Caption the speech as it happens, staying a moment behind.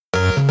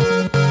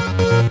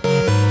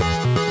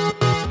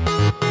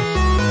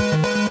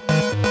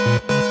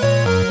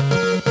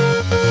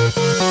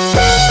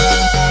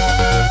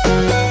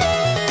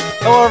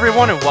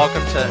everyone, and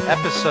welcome to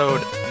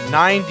episode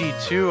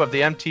 92 of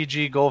the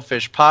MTG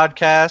Goldfish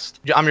podcast.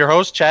 I'm your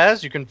host,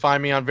 Chaz. You can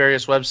find me on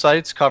various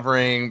websites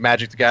covering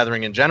Magic the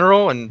Gathering in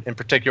general, and in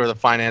particular the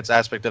finance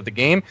aspect of the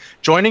game.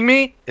 Joining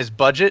me is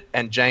Budget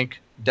and Jank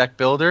deck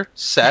builder,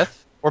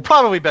 Seth, or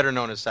probably better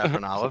known as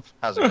Saffron Olive.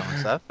 How's it going,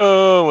 Seth?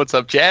 Oh, what's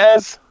up,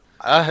 Chaz?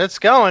 It's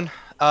going.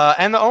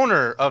 And the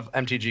owner of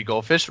MTG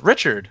Goldfish,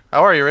 Richard.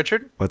 How are you,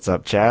 Richard? What's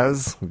up,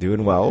 Chaz?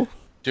 Doing well.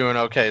 Doing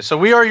okay. So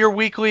we are your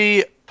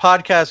weekly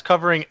podcast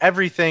covering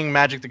everything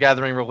Magic the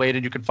Gathering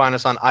related. You can find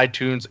us on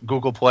iTunes,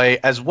 Google Play,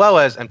 as well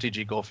as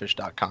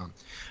mtggoldfish.com.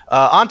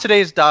 On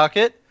today's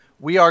docket,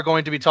 we are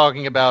going to be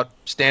talking about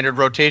standard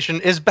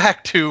rotation is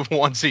back to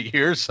once a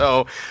year.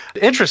 So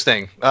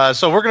interesting.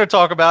 So we're going to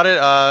talk about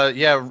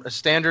it.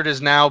 Standard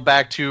is now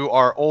back to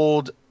our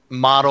old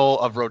model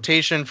of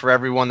rotation. For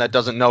everyone that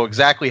doesn't know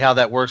exactly how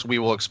that works, we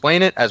will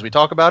explain it as we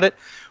talk about it.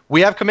 We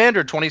have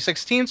Commander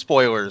 2016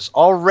 spoilers.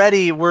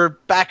 Already, we're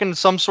back in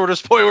some sort of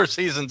spoiler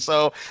season,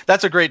 so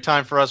that's a great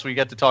time for us. We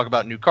get to talk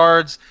about new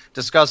cards,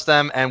 discuss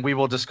them, and we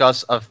will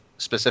discuss a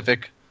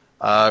specific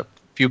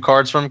few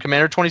cards from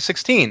Commander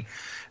 2016.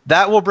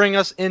 That will bring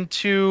us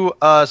into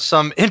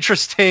some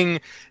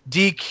interesting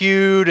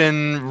DQ'd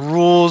and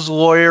rules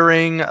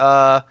lawyering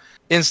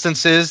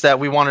instances that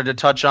we wanted to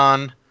touch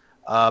on.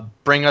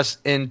 Bring us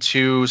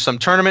into some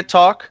tournament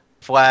talk.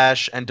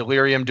 Flash and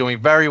Delirium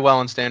doing very well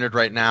in Standard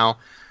right now.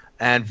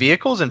 And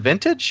vehicles and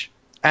vintage,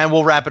 and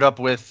we'll wrap it up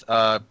with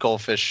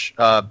Goldfish,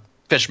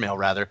 fish mail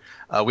rather.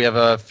 We have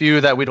a few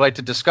that we'd like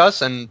to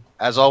discuss, and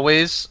as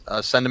always,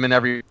 send them in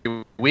every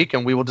week,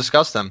 and we will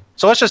discuss them.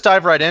 So let's just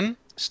dive right in.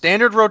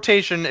 Standard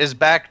rotation is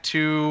back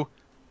to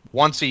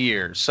once a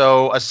year.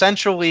 So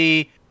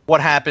essentially,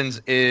 what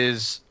happens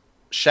is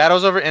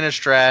Shadows over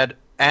Innistrad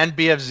and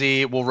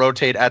BFZ will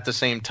rotate at the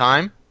same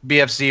time.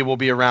 BFZ will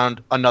be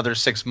around another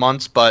 6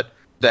 months, but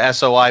the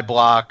SOI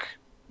block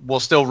will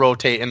still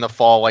rotate in the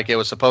fall like it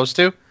was supposed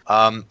to.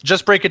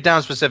 Just break it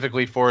down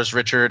specifically for us,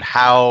 Richard,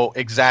 how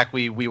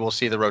exactly we will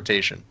see the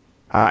rotation.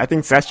 I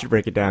think Seth should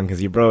break it down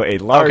because you wrote a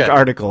large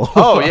article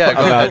ahead,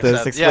 about this,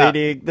 Seth.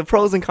 explaining the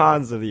pros and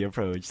cons of the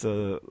approach.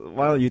 So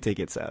why don't you take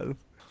it, Seth?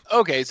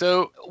 Okay,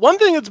 so one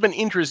thing that's been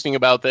interesting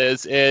about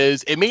this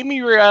is it made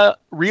me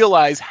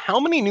realize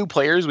how many new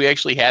players we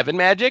actually have in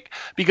Magic,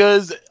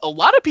 because a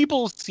lot of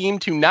people seem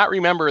to not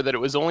remember that it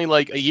was only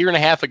like a year and a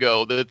half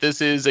ago that this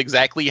is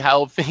exactly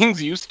how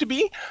things used to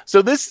be.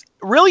 So this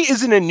really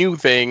isn't a new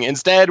thing.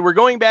 Instead, we're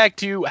going back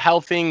to how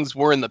things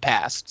were in the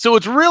past. So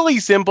it's really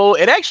simple.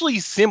 It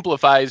actually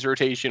simplifies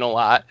rotation a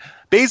lot.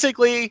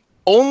 Basically,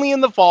 only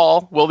in the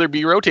fall will there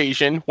be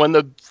rotation. When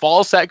the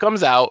fall set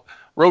comes out,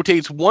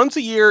 rotates once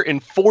a year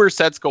and 4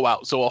 sets go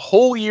out. So a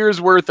whole year's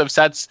worth of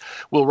sets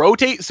will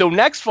rotate. So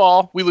next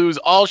fall, we lose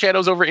all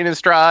Shadows over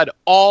Innistrad,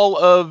 all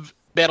of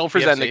Battle for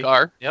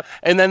Zendikar. Yep.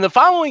 And then the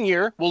following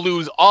year, we'll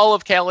lose all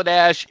of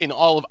Kaladesh and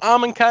all of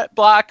Amonkhet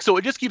block. So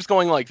it just keeps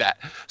going like that.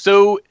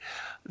 So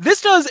this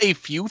does a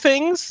few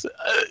things.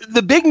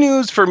 The big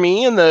news for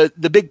me and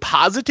the big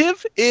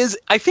positive is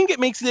I think it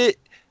makes it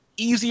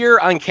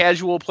easier on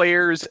casual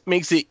players,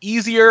 makes it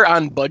easier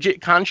on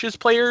budget-conscious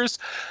players,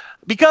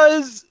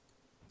 because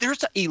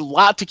there's a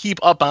lot to keep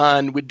up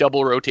on with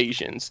double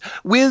rotations.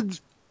 With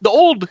the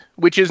old,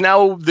 which is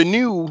now the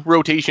new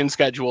rotation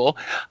schedule,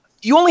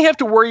 you only have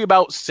to worry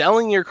about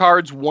selling your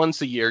cards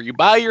once a year. You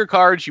buy your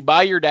cards, you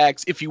buy your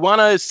decks. If you want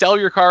to sell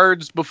your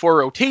cards before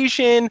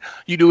rotation,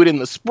 you do it in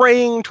the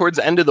spring, towards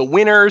the end of the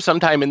winter,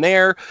 sometime in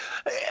there.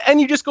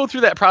 And you just go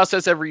through that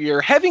process every year.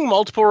 Having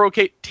multiple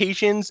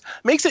rotations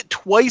makes it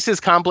twice as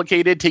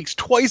complicated, takes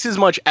twice as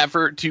much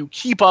effort to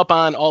keep up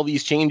on all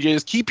these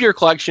changes, keep your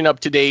collection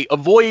up to date,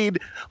 avoid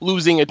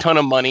losing a ton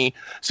of money.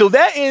 So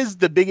that is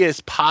the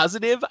biggest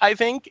positive, I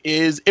think,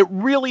 is it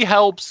really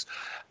helps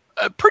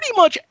pretty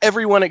much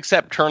everyone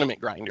except tournament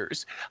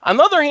grinders. On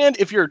the other hand,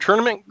 if you're a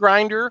tournament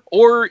grinder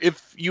or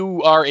if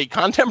you are a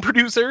content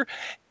producer,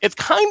 it's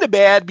kind of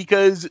bad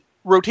because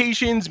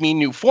rotations mean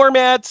new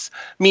formats,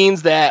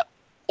 means that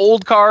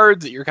old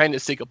cards that you're kind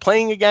of sick of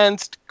playing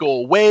against go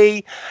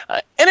away,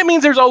 and it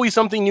means there's always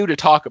something new to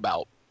talk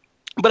about.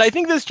 But I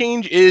think this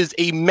change is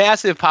a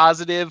massive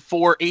positive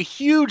for a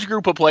huge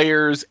group of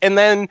players and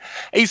then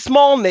a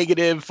small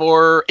negative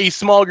for a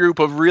small group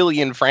of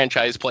really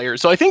enfranchised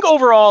players. So I think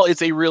overall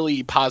it's a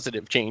really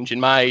positive change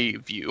in my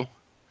view.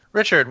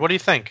 Richard, what do you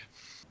think?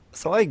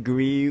 So I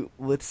agree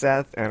with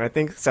Seth, and I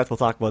think Seth will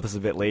talk about this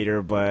a bit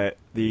later, but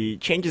the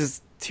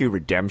changes to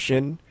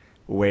Redemption,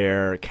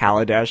 where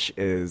Kaladesh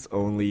is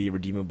only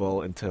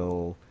redeemable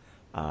until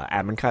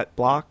Amonkhet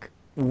block,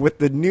 with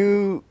the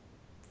new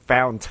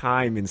found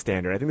time in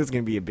Standard, I think this is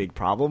going to be a big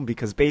problem,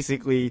 because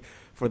basically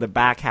for the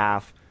back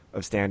half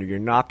of Standard, you're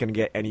not going to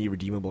get any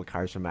redeemable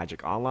cards from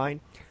Magic Online.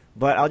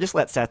 But I'll just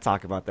let Seth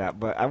talk about that.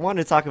 But I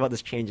wanted to talk about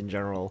this change in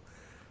general.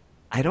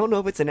 I don't know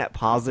if it's a net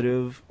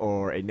positive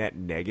or a net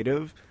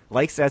negative.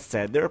 Like Seth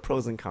said, there are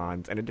pros and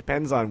cons, and it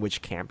depends on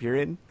which camp you're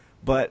in.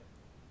 But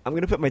I'm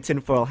going to put my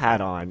tinfoil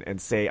hat on and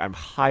say I'm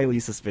highly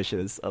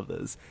suspicious of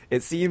this.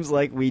 It seems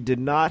like we did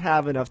not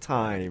have enough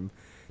time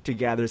to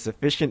gather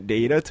sufficient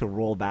data to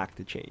roll back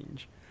the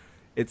change.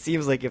 It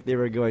seems like if they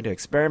were going to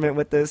experiment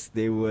with this,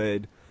 they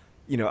would,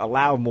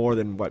 allow more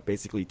than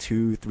basically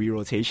 2-3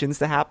 rotations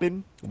to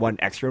happen, one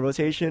extra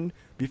rotation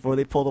before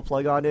they pull the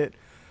plug on it.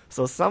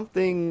 So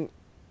something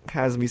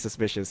has me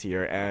suspicious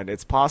here, and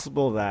it's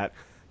possible that,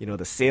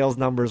 the sales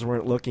numbers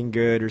weren't looking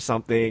good or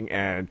something,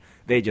 and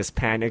they just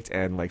panicked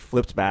and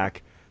flipped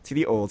back to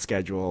the old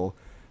schedule,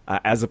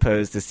 as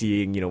opposed to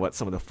seeing, what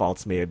some of the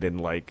faults may have been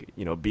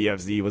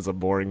BFZ was a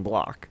boring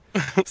block.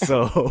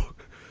 So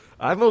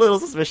I'm a little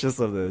suspicious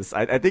of this.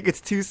 I think it's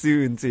too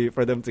soon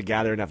for them to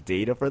gather enough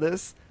data for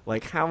this.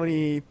 How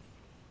many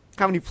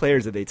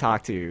players did they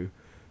talk to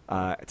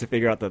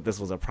figure out that this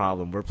was a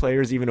problem? Were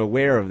players even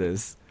aware of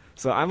this?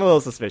 So I'm a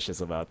little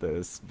suspicious about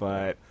this,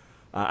 but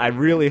I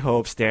really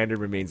hope Standard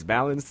remains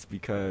balanced,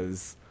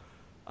 because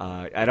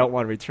I don't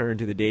want to return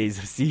to the days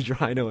of Siege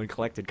Rhino and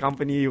Collected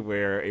Company,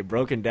 where a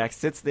broken deck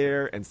sits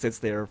there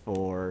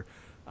for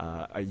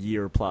a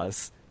year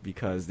plus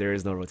because there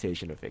is no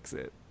rotation to fix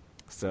it.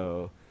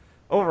 So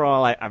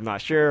overall, I'm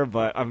not sure,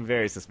 but I'm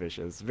very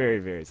suspicious. Very,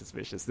 very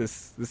suspicious.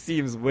 This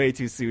seems way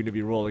too soon to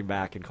be rolling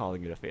back and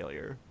calling it a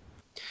failure.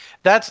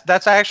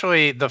 That's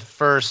actually the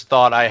first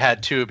thought I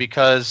had too,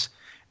 because,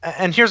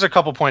 and here's a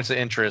couple points of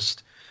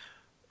interest.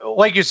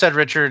 Like you said,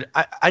 Richard,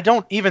 I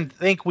don't even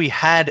think we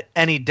had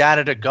any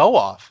data to go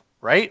off,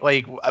 right?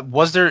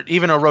 Was there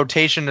even a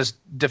rotation to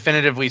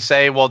definitively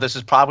say, well, this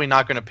is probably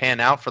not going to pan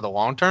out for the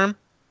long term?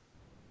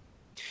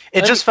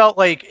 It just felt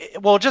like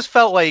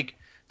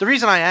the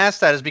reason I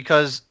asked that is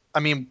because,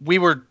 we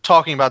were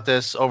talking about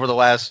this over the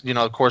last,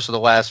 course of the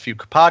last few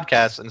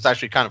podcasts, and it's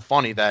actually kind of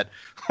funny that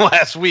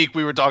last week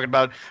we were talking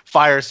about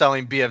Fire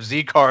selling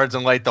BFZ cards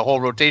and the whole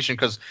rotation,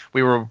 because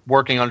we were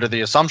working under the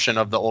assumption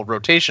of the old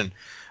rotation.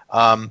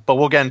 But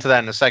we'll get into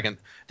that in a second.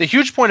 The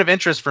huge point of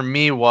interest for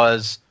me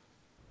was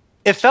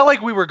it felt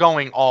like we were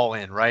going all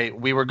in, right?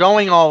 We were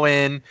going all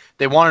in.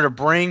 They wanted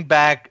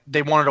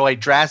to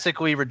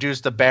drastically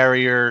reduce the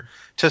barrier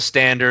to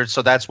Standard.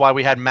 So that's why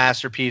we had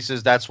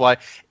masterpieces. That's why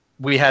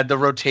we had the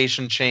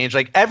rotation change.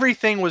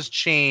 Everything was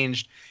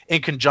changed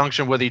in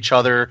conjunction with each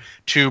other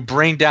to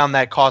bring down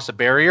that cost of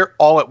barrier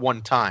all at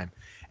one time.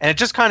 And it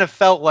just kind of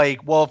felt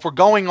like, well, if we're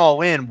going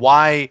all in,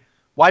 why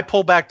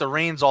pull back the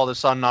reins all of a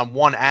sudden on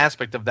one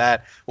aspect of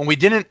that when we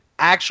didn't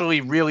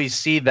actually really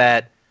see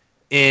that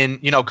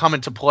come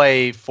into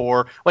play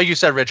for, like you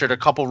said, Richard, a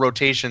couple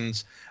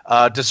rotations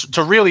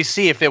to really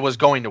see if it was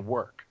going to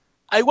work?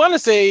 I want to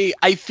say,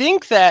 I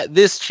think that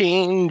this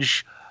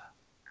change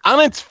on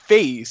its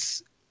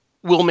face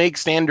will make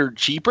Standard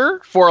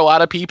cheaper for a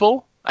lot of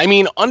people.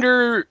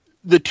 Under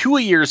the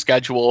 2-a-year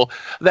schedule,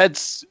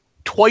 that's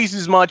twice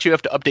as much. You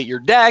have to update your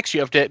decks. You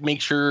have to make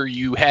sure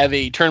you have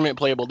a tournament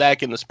playable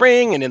deck in the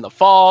spring and in the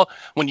fall.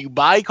 When you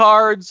buy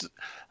cards,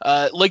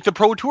 like the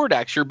Pro Tour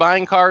decks, you're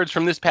buying cards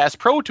from this past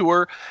Pro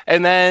Tour,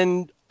 and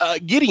then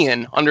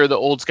Gideon under the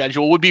old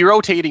schedule would be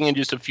rotating in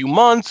just a few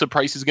months. The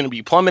price is going to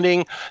be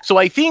plummeting. So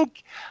I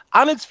think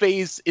on its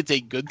face, it's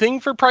a good thing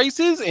for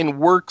prices and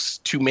works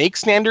to make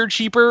Standard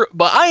cheaper.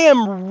 But I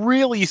am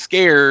really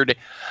scared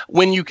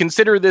when you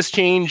consider this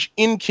change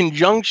in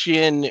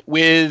conjunction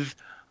with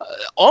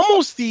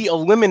almost the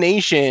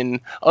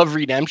elimination of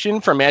redemption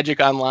from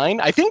Magic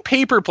Online. I think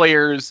paper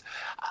players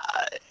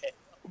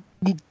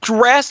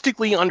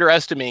drastically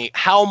underestimate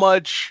how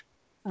much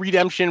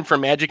redemption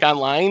from Magic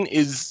Online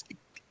is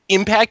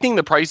impacting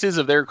the prices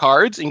of their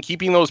cards and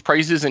keeping those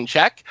prices in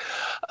check,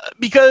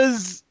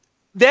 because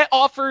that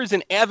offers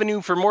an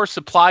avenue for more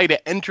supply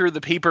to enter the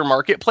paper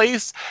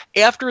marketplace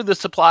after the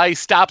supply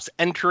stops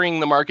entering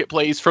the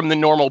marketplace from the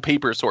normal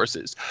paper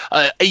sources.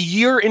 A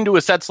year into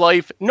a set's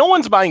life, no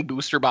one's buying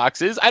booster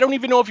boxes. I don't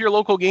even know if your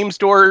local game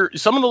store,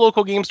 some of the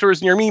local game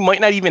stores near me might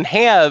not even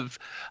have,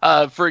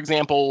 for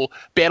example,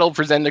 Battle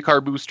for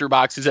Zendikar booster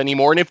boxes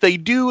anymore. And if they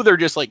do, they're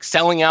just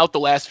selling out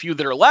the last few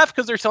that are left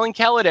because they're selling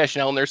Kaladesh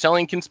now and they're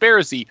selling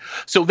Conspiracy.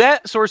 So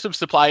that source of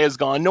supply is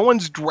gone. No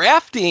one's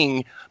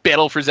drafting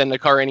Battle for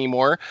Zendikar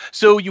anymore.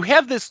 So you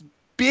have this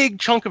big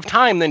chunk of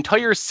time, the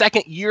entire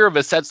second year of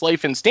a set's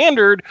life in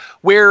Standard,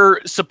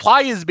 where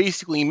supply is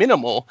basically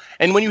minimal.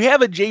 And when you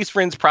have a Jace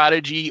Vryn's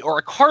Prodigy or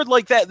a card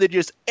like that that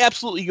just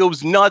absolutely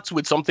goes nuts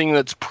with something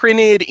that's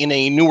printed in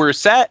a newer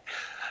set,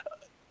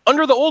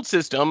 under the old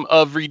system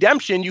of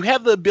redemption, you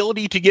have the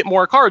ability to get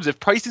more cards.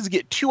 If prices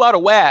get too out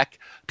of whack,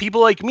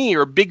 people like me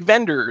or big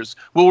vendors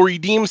will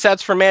redeem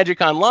sets from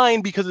Magic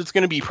Online because it's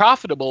going to be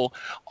profitable.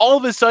 All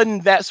of a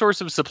sudden, that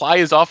source of supply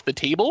is off the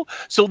table.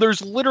 So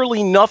there's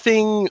literally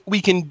nothing we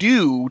can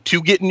do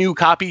to get new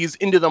copies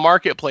into the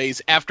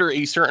marketplace after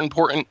a certain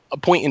point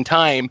in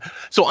time.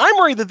 So I'm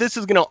worried that this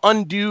is going to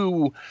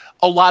undo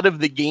a lot of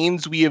the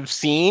gains we have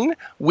seen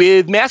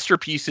with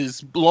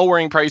masterpieces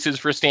lowering prices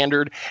for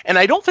Standard. And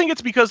I don't think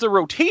it's because of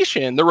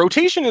the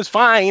rotation is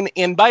fine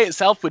and by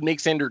itself would make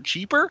Standard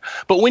cheaper.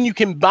 But when you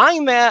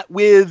combine that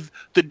with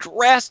the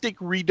drastic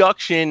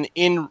reduction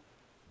in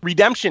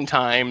redemption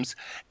times,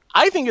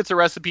 I think it's a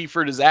recipe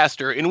for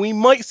disaster. And we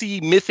might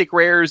see mythic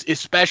rares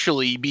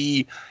especially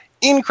be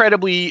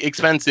incredibly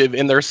expensive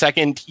in their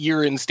second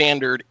year in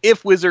Standard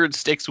if Wizards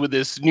sticks with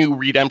this new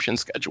redemption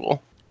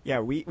schedule. Yeah,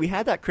 we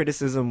had that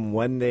criticism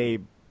when they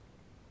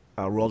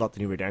rolled out the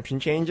new redemption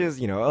changes.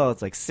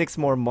 It's like 6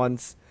 more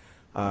months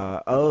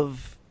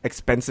of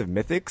expensive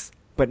mythics.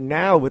 But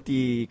now with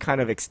the kind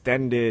of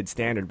extended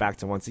Standard back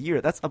to once a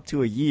year, that's up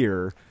to a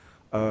year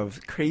of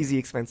crazy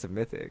expensive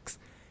mythics.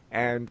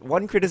 And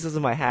one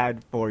criticism I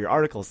had for your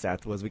article,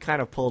 Seth, was we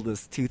kind of pulled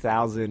this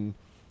 2,000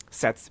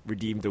 sets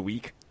redeemed a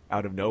week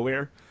out of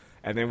nowhere.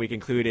 And then we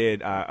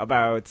concluded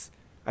about,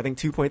 I think,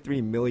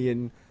 2.3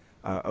 million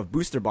of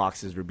booster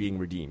boxes were being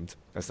redeemed,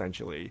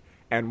 essentially.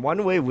 And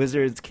one way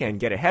Wizards can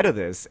get ahead of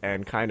this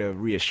and kind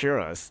of reassure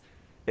us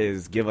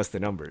is give us the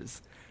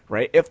numbers,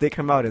 right? If they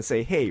come out and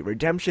say, hey,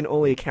 redemption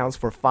only accounts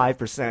for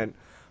 5%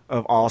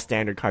 of all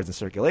Standard cards in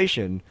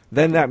circulation,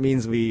 then that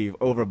means we've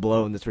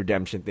overblown this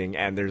redemption thing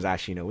and there's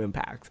actually no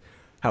impact.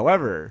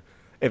 However,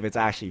 if it's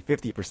actually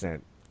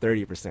 50%,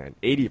 30%,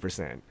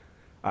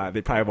 80%,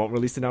 they probably won't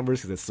release the numbers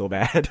because it's so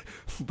bad,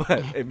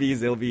 but it means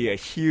there'll be a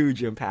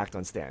huge impact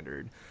on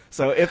Standard.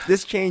 So if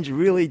this change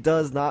really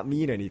does not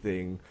mean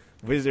anything,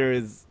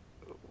 Wizards,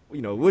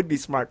 would be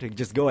smart to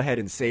just go ahead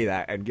and say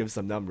that and give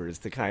some numbers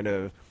to kind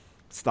of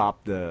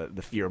stop the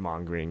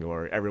fear-mongering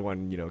or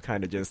everyone,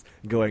 kind of just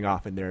going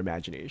off in their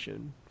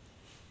imagination.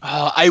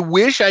 I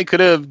wish I could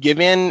have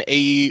given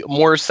a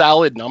more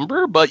solid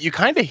number, but you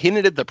kind of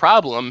hinted at the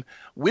problem.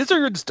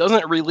 Wizards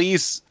doesn't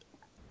release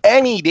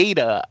any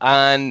data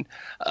on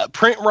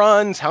print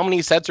runs, how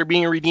many sets are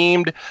being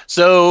redeemed.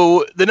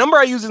 So the number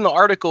I used in the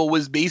article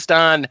was based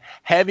on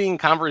having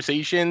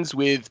conversations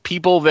with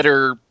people that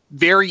are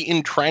very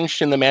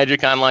entrenched in the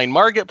Magic Online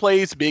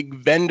marketplace, big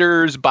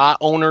vendors, bot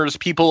owners,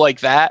 people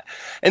like that.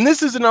 And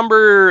this is a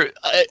number,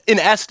 an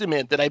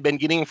estimate that I've been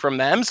getting from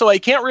them. So I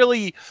can't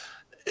really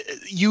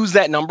use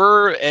that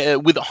number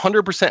with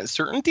 100%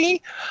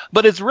 certainty,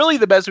 but it's really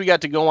the best we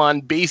got to go on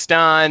based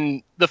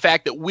on the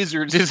fact that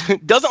Wizards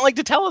doesn't like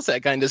to tell us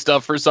that kind of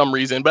stuff for some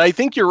reason. But I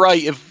think you're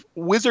right. If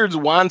Wizards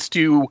wants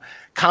to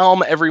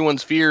calm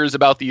everyone's fears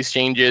about these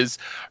changes,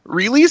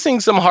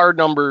 releasing some hard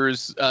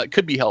numbers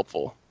could be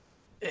helpful.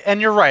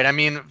 And you're right. I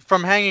mean,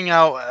 from hanging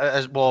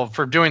out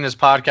for doing this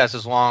podcast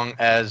as long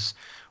as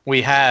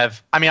we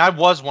have, I mean, I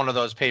was one of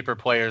those paper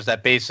players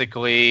that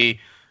basically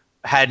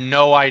had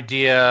no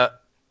idea.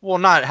 Well,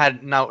 not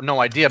had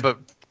no idea, but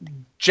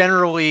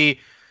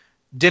generally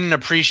didn't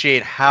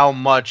appreciate how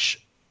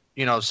much,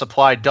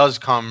 supply does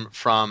come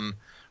from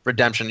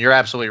redemption. You're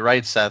absolutely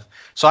right, Seth.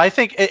 So I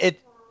think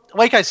it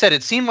like I said,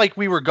 it seemed like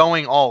we were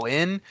going all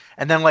in,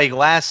 and then like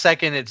last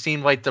second, it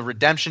seemed like the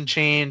redemption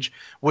change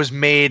was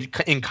made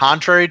in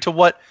contrary to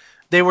what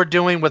they were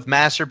doing with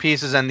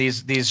masterpieces and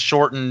these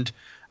shortened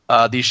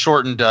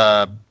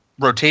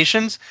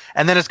rotations.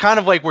 And then it's kind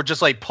of like we're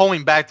just like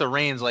pulling back the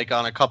reins like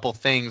on a couple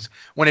things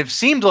when it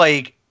seemed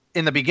like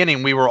in the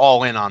beginning we were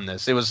all in on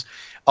this. It was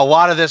a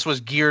lot of this was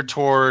geared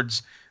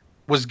towards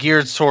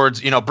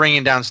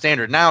bringing down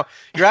Standard. Now,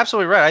 you're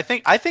absolutely right.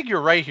 I think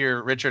you're right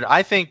here, Richard.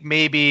 I think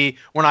maybe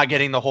we're not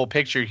getting the whole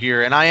picture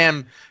here, and I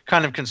am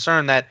kind of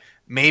concerned that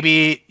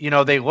maybe,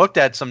 they looked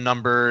at some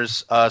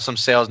numbers, some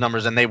sales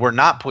numbers, and they were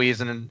not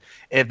pleased, and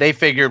if they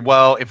figured,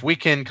 well, if we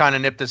can kind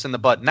of nip this in the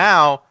butt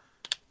now,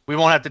 we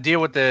won't have to deal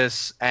with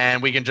this,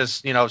 and we can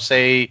just,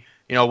 say,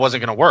 it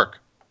wasn't going to work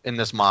in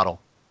this model.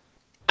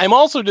 I'm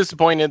also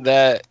disappointed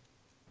that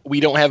we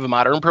don't have a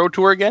Modern Pro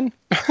Tour again.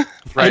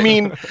 Right. I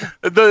mean,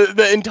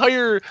 the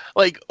entire,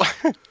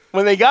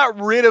 when they got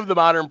rid of the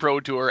Modern Pro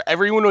Tour,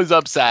 everyone was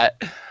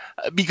upset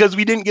because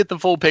we didn't get the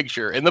full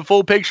picture. And the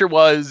full picture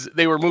was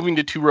they were moving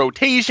to 2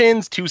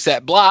 rotations, 2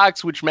 set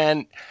blocks, which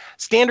meant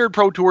Standard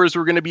Pro Tours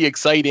were going to be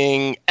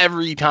exciting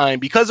every time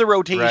because of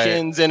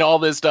rotations and all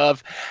this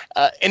stuff.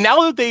 And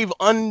now that they've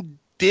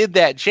undid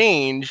that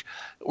change,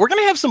 we're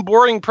going to have some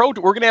boring we're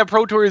going to have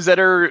Pro Tours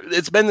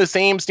it's been the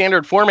same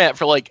Standard format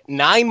for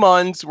 9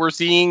 months. We're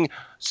seeing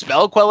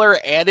Spell Queller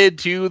added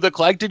to the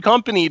Collected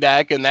Company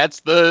deck, and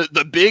that's the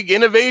big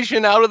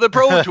innovation out of the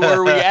Pro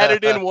Tour. We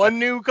added in 1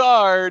 new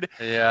card.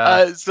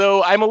 Yeah.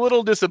 So I'm a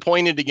little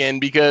disappointed again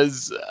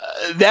because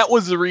that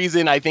was the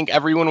reason I think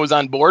everyone was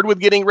on board with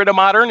getting rid of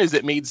Modern, is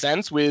it made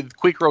sense with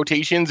quick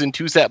rotations and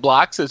 2 set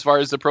blocks as far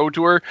as the Pro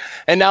Tour,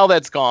 and now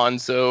that's gone.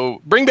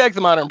 So bring back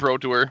the Modern Pro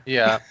Tour.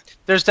 Yeah.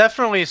 There's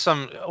definitely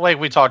some, like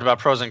we talked about,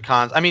 pros and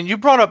cons. I mean, you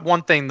brought up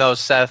one thing, though,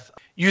 Seth.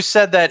 You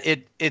said that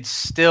it's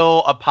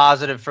still a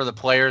positive for the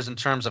players in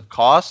terms of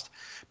cost,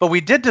 but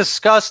we did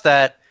discuss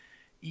that,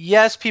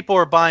 yes, people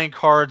are buying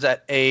cards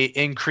at a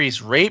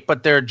increased rate,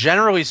 but they're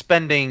generally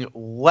spending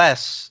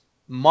less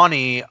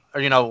money,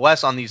 or,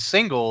 less on these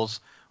singles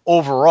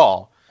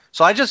overall.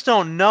 So I just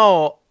don't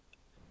know.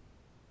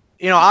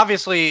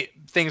 Obviously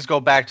things go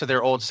back to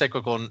their old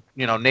cyclical,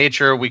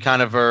 nature we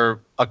kind of are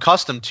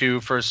accustomed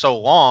to for so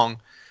long.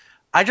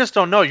 I just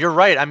don't know. You're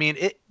right. I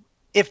mean,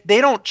 if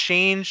they don't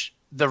change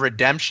the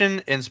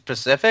redemption in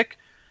specific,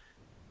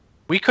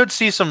 we could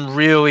see some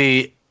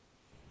really,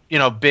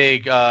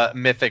 big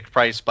mythic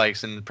price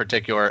spikes in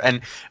particular.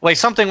 And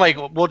something like,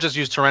 we'll just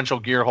use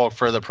Torrential Gearhulk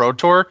for the Pro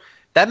Tour.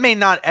 that may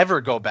not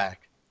ever go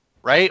back,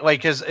 right? Like,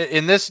 because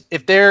in this,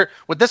 if they're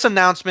with this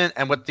announcement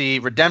and with the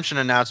redemption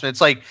announcement,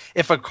 it's like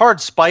if a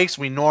card spikes,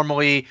 we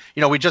normally,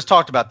 we just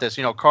talked about this.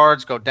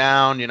 Cards go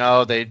down.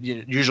 They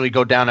usually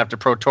go down after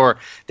Pro Tour.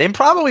 They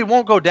probably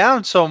won't go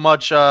down so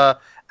much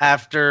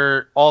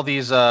after all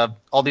these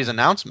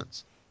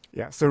announcements.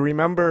 Yeah. So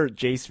remember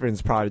Jace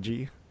Vryn's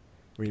Prodigy.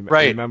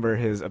 Right. Remember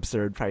his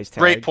absurd price tag.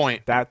 Great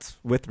point. That's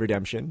with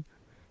redemption.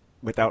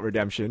 Without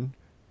redemption,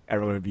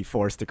 everyone would be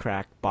forced to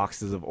crack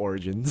boxes of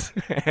Origins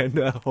and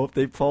hope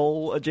they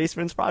pull a Jace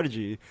Vryn's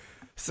Prodigy.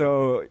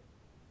 So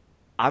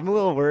I'm a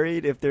little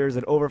worried if there's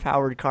an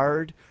overpowered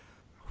card,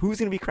 who's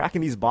going to be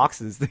cracking these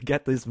boxes to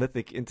get this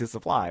Mythic into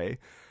supply?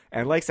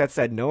 And like Seth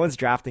said, no one's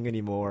drafting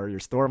anymore. Your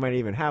store might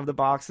even have the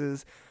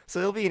boxes. So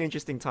it'll be an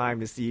interesting time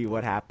to see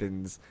what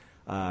happens,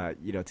 to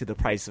the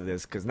price of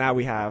this. Because now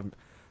we have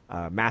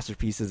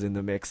masterpieces in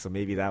the mix, so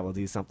maybe that will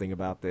do something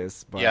about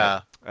this. But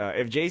yeah.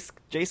 If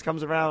Jace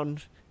comes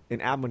around in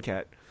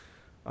Amonkhet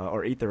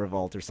or Aether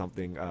Revolt or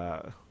something,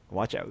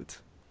 watch out.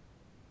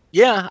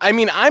 Yeah, I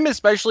mean, I'm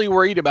especially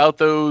worried about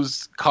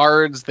those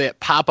cards that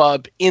pop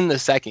up in the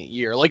second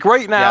year. Like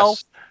right now,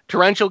 Yes.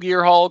 Torrential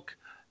Gearhulk,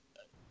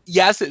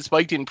 yes, it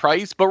spiked in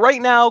price, but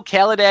right now,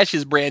 Kaladesh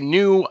is brand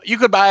new. You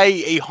could buy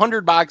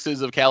 100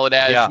 boxes of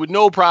Kaladesh with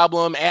no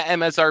problem at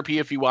MSRP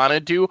if you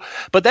wanted to,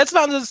 but that's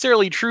not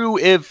necessarily true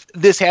if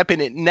this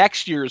happened at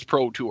next year's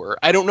Pro Tour.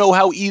 I don't know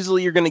how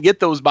easily you're going to get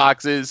those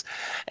boxes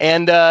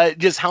and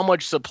just how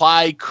much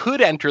supply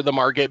could enter the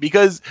market,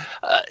 because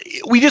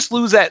we just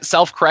lose that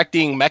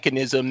self-correcting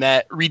mechanism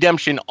that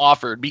Redemption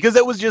offered, because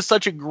it was just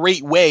such a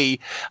great way.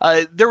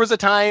 There was a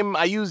time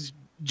I used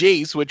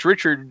Jace, which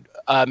Richard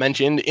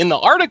mentioned in the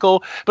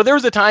article, but there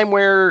was a time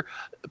where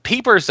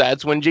paper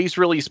sets, when Jace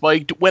really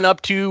spiked, went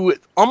up to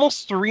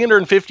almost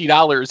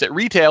 $350 at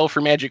retail for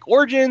Magic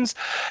Origins.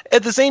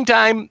 At the same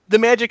time, the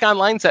Magic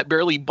Online set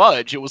barely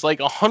budged. It was like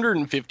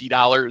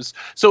 $150.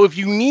 So if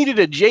you needed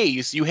a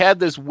Jace, you had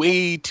this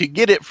way to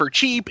get it for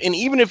cheap, and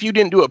even if you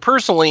didn't do it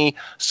personally,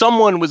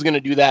 someone was going to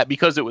do that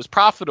because it was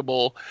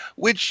profitable,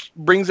 which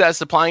brings that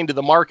supply into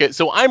the market.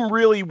 So I'm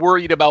really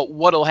worried about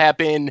what'll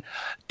happen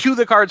to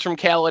the cards from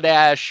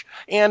Kaladesh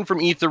and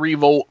from Aether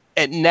Revolt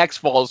at next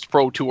fall's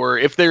Pro Tour.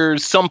 If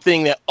there's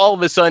something that all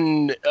of a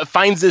sudden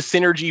finds this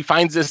synergy,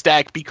 finds this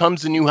deck,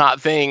 becomes a new hot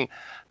thing,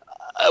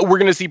 we're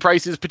going to see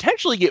prices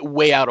potentially get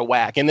way out of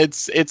whack. And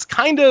it's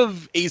kind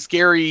of a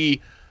scary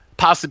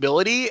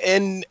possibility.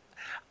 And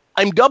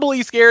I'm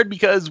doubly scared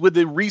because with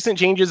the recent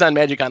changes on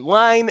Magic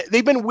Online,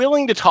 they've been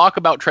willing to talk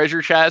about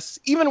treasure chests,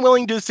 even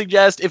willing to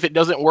suggest if it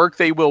doesn't work,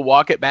 they will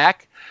walk it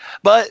back.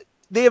 But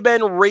they have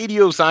been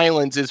radio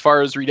silence as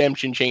far as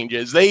redemption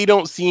changes. They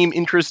don't seem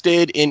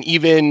interested in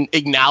even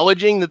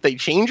acknowledging that they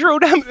changed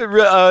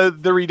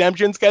the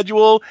redemption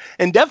schedule,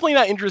 and definitely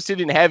not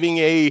interested in having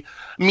a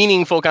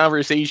meaningful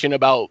conversation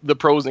about the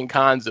pros and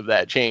cons of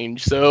that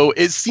change. So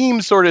it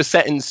seems sort of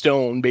set in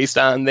stone based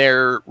on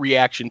their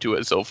reaction to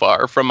it so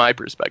far, from my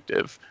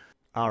perspective.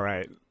 All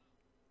right,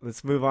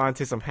 let's move on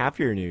to some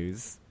happier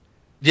news.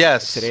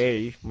 Yes.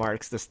 Today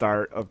marks the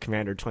start of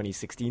Commander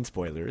 2016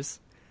 spoilers.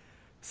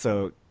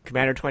 So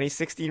Commander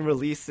 2016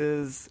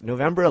 releases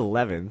November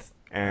 11th,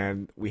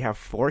 and we have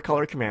 4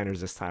 color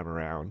commanders this time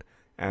around,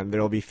 and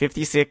there will be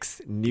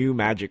 56 new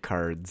Magic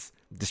cards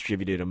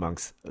distributed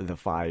amongst the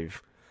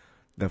five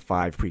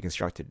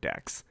pre-constructed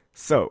decks.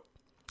 So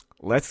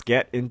let's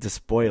get into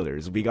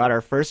spoilers. We got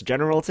our first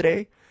general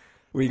today.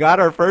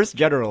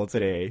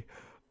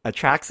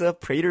 Atraxa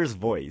Praetor's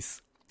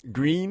Voice.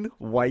 Green,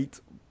 white,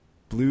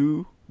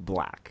 blue,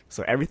 black.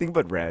 So everything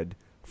but red.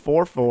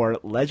 4/4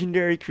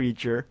 legendary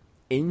creature.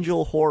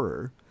 Angel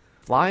Horror,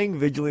 Flying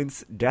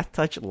Vigilance, Death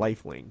Touch,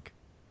 Lifelink.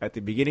 At the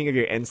beginning of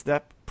your end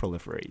step,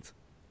 proliferate.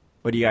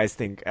 What do you guys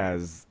think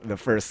as the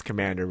first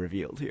commander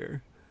revealed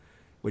here?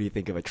 What do you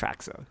think of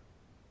Atraxa?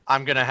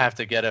 I'm going to have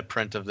to get a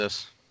print of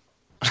this.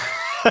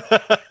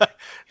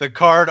 The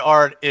card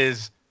art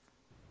is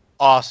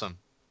awesome.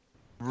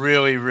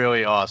 Really,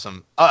 really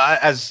awesome.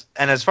 As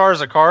far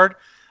as a card,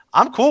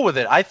 I'm cool with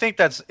it. I think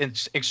that's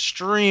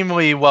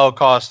extremely well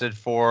costed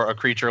for a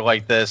creature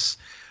like this.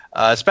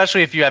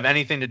 Especially if you have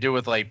anything to do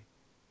with,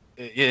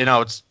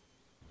 it's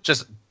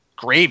just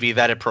gravy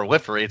that it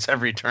proliferates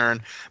every turn.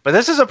 But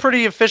this is a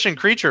pretty efficient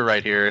creature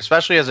right here,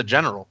 especially as a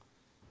general.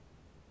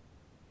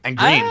 And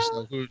green,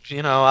 so,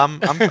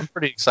 I'm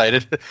pretty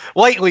excited.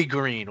 Lightly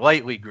green.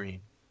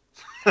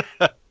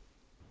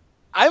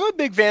 I'm a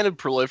big fan of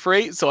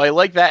proliferate, so I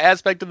like that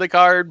aspect of the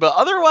card. But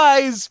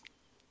otherwise,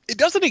 it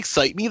doesn't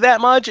excite me that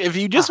much. If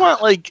you just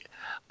want,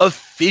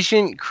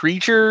 efficient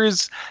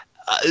creatures,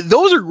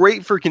 those are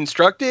great for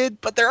constructed,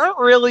 but they aren't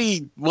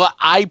really what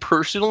I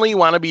personally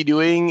want to be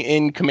doing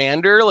in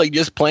Commander,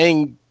 just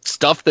playing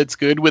stuff that's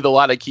good with a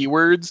lot of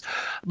keywords.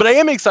 But I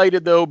am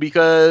excited though,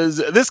 because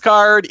this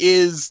card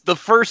is the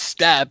first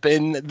step,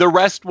 and the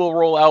rest will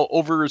roll out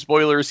over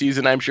spoiler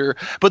season, I'm sure.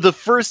 But the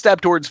first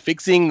step towards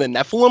fixing the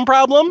Nephilim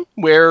problem,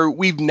 where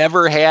we've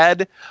never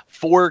had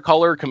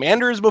 4-color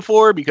commanders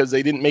before because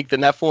they didn't make the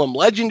Nephilim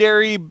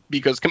legendary,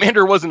 because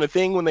commander wasn't a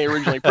thing when they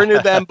originally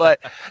printed them. But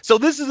so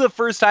this is the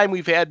first time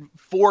we've had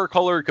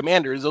 4-color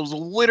commanders. Those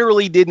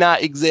literally did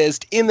not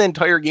exist in the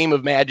entire game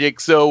of Magic.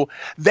 So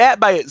that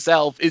by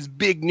itself is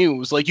big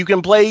news. Like, you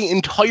can play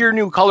entire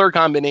new color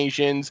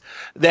combinations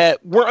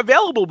that weren't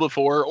available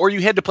before, or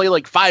you had to play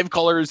like 5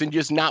 colors and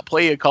just not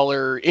play a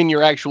color in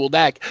your actual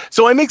deck.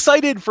 So I'm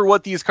excited for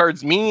what these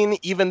cards mean,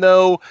 even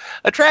though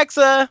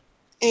Atraxa,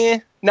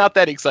 not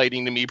that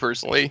exciting to me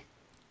personally.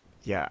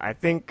 Yeah, I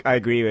think I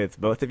agree with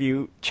both of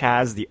you.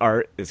 Chaz, the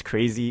art is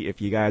crazy.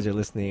 If you guys are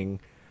listening,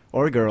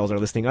 or girls are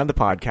listening on the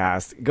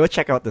podcast, go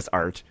check out this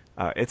art.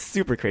 It's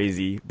super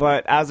crazy.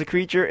 But as a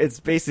creature, it's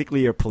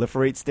basically a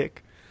proliferate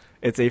stick.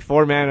 It's a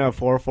 4-mana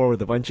 4/4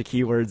 with a bunch of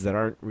keywords that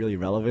aren't really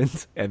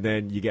relevant, and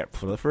then you get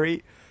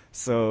proliferate.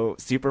 So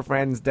Super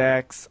Friends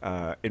decks,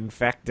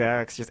 Infect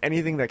decks, just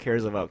anything that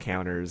cares about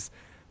counters.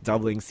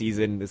 Doubling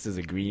Season, this is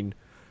a green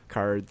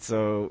card,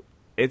 so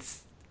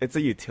it's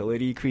a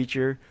utility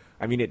creature.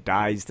 I mean, it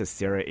dies to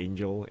Serra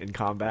Angel in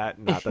combat.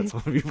 Not that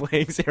someone will be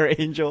playing Serra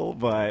Angel,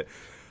 but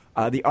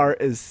the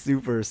art is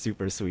super,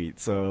 super sweet.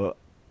 So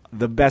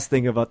the best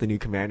thing about the new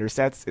commander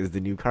sets is the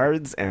new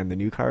cards, and the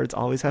new cards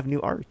always have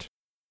new art.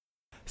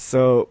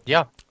 So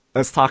yeah,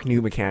 let's talk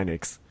new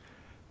mechanics.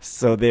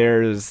 So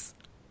there's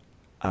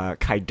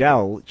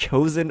Kydele,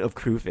 Chosen of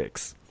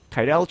Kruphix.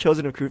 Kydele,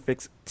 Chosen of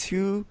Kruphix,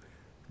 2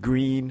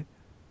 green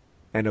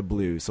and a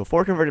blue. So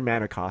 4 converted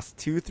mana cost,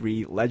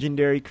 2/3,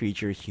 legendary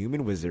creature,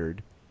 human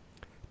wizard.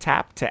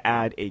 Tap to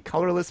add a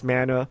colorless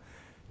mana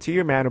to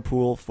your mana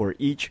pool for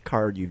each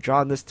card you've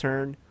drawn this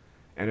turn,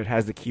 and it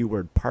has the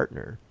keyword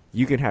partner.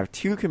 You can have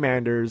 2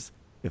 commanders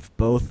if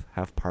both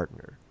have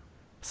partner.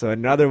 So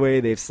another way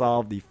they've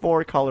solved the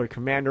 4-color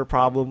commander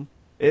problem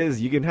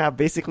is you can have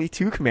basically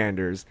 2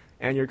 commanders,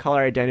 and your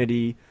color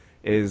identity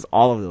is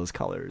all of those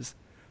colors.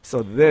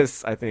 So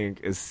this, I think,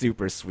 is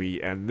super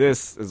sweet, and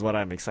this is what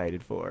I'm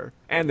excited for.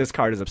 And this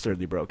card is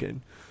absurdly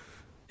broken.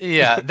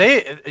 They've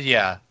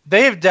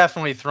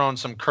definitely thrown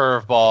some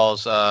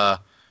curveballs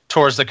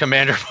towards the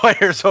commander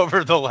players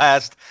over the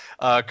last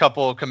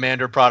couple of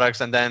commander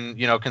products, and then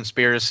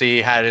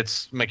Conspiracy had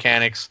its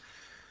mechanics.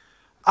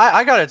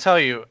 I gotta tell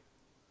you,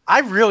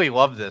 I really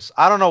love this.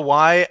 I don't know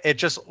why.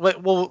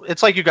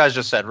 It's like you guys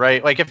just said,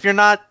 right? Like, if you're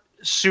not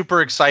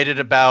super excited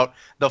about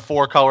the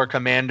 4-color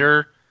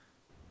commander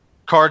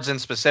cards in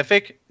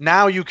specific,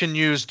 now you can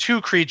use 2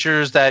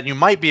 creatures that you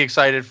might be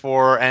excited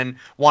for and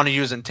want to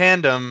use in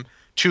tandem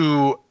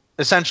to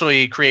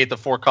essentially create the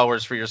 4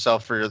 colors for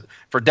yourself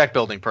for deck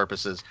building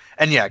purposes.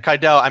 And yeah,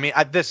 Kydele, I mean,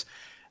 I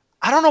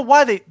don't know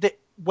why they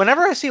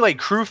whenever I see like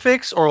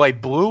Kruphix or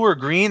like blue or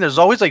green, there's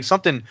always like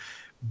something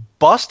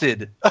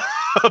busted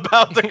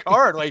about the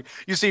card. Like,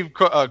 you see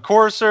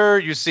Courser,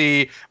 you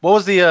see, what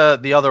was the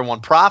other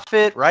one?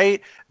 Prophet,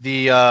 right?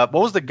 What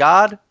was the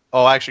god?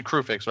 Oh, actually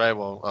Kruphix, right?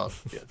 Well,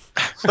 yeah.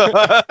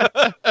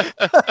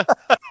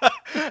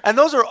 And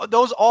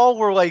those all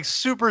were like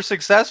super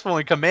successful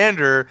in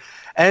Commander,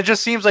 and it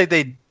just seems like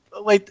they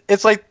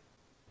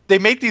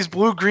make these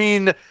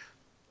blue-green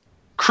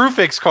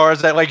Kruphix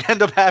cards that like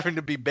end up having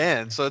to be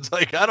banned. So it's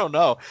like, I don't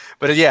know,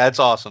 but yeah, it's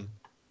awesome.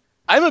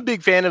 I'm a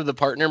big fan of the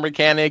partner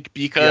mechanic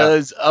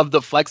because of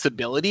the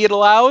flexibility it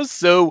allows.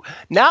 So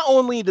not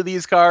only do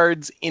these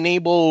cards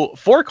enable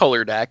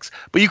 4-color decks,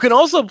 but you can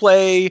also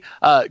play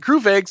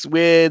Kruphix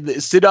with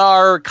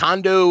Sidar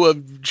Kondo of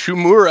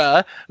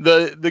Chumura,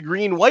 the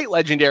green-white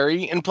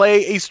legendary, and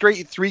play a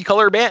straight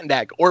 3-color Bant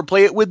deck, or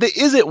play it with the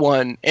Izzet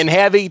one and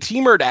have a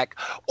Teamer deck,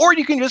 or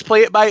you can just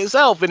play it by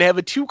itself and have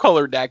a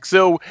 2-color deck.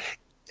 So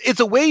it's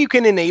a way you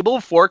can enable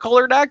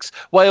 4-color decks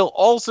while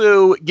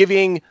also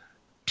giving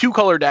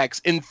 2-color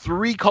decks and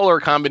 3-color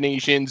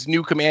combinations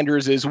new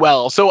commanders as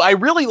well. So I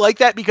really like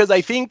that, because I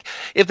think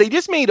if they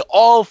just made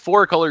all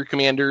 4-color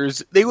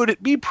commanders, they would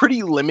be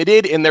pretty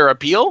limited in their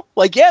appeal.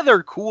 Like, yeah,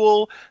 they're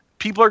cool.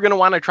 People are going to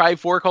want to try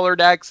 4-color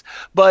decks,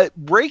 but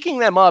breaking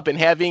them up and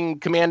having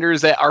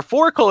commanders that are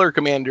 4-color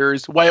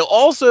commanders while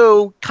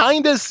also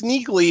kind of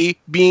sneakily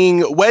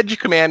being wedge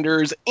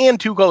commanders and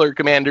 2-color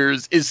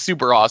commanders is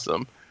super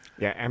awesome.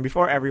 Yeah, and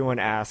before everyone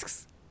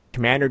asks,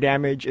 commander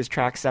damage is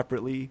tracked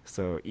separately,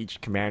 so each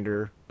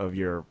commander of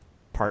your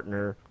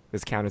partner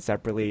is counted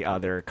separately.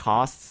 There are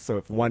costs, so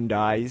if one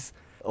dies,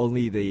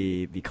 only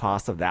the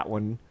cost of that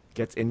one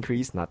gets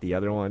increased, not the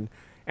other one.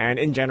 And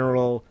in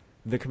general,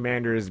 the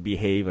commanders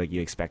behave like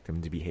you expect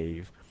them to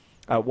behave.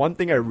 One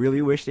thing I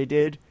really wish they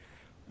did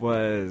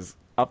was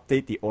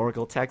update the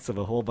Oracle text of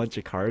a whole bunch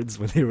of cards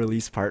when they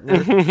release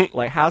partner.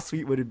 Like, how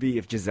sweet would it be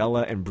if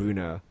Gisela and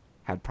Bruna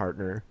had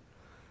partner?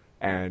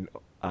 and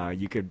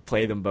you could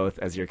play them both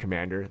as your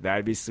commander.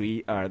 That'd be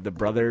sweet. The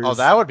brothers. Oh,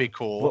 that would be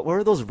cool. What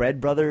were those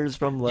red brothers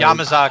from? Like,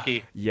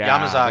 Yamazaki. Yeah,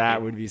 Yamazaki.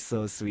 that would be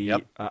so sweet.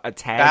 Yep. A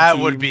tag That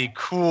team would be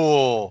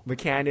cool.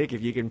 mechanic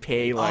if you can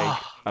pay like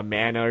a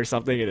mana or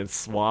something and then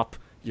swap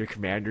your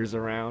commanders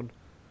around.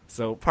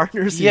 So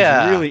partners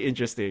seems really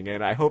interesting,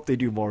 and I hope they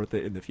do more with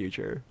it in the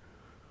future.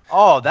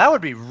 Oh, that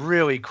would be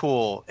really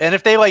cool. And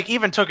if they like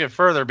even took it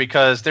further,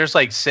 because there's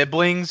like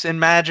siblings in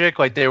Magic,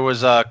 like there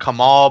was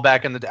Kamal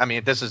back in the. I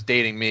mean, this is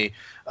dating me.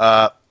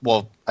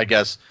 Well, I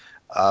guess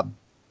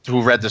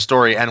who read the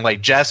story, and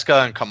like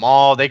Jessica and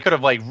Kamal, they could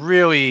have like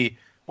really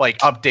like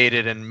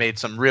updated and made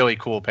some really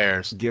cool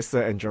pairs.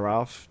 Gissa and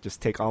Giraffe,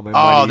 just take all my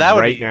money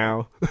right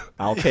now.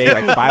 I'll pay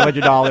like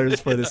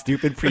 $500 for the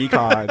stupid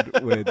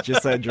precon with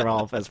Gissa and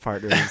Giraffe as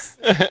partners.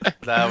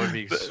 That would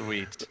be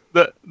sweet.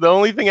 The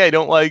only thing I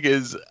don't like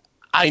is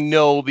I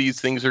know these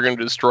things are going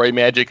to destroy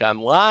Magic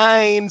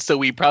Online, so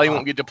we probably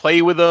won't get to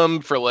play with them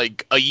for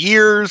like a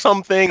year or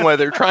something while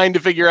they're trying to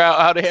figure out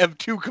how to have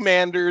two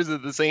commanders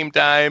at the same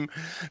time.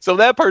 So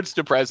that part's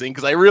depressing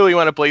because I really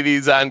want to play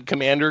these on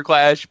Commander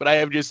Clash, but I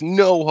have just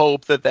no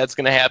hope that that's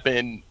going to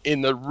happen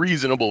in the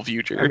reasonable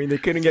future. I mean, they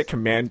couldn't get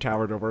Command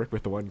Tower to work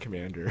with the one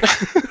commander.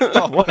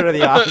 What are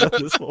the odds that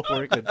this will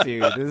work with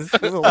two? This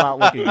is not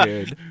looking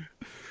good.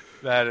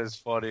 That is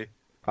funny.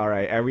 All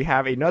right, and we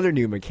have another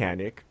new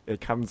mechanic.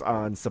 It comes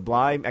on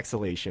Sublime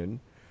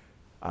Exhalation,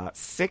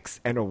 6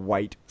 and a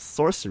white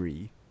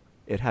sorcery.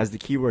 It has the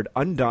keyword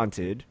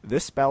Undaunted.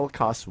 This spell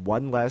costs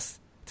 1 less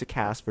to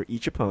cast for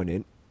each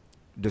opponent.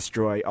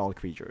 Destroy all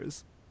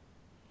creatures.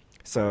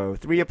 So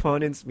 3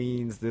 opponents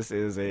means this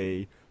is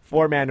a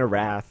 4 mana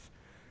Wrath.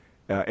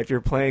 If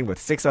you're playing with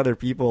 6 other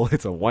people,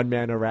 it's a 1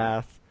 mana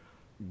Wrath.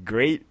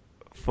 Great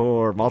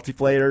for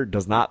multiplayer.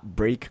 Does not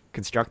break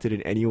constructed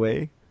in any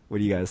way. What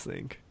do you guys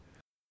think?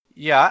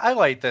 Yeah, I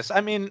like this.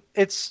 I mean,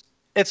 it's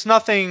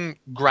nothing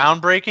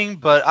groundbreaking,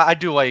 but I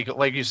do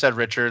like you said,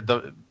 Richard.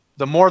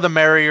 The more the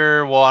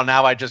merrier. Well,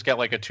 now I just get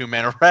like a 2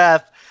 mana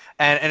Wrath,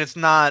 and it's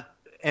not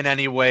in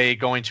any way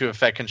going to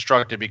affect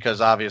constructed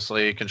because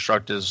obviously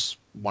construct is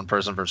one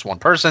person versus one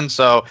person.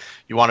 So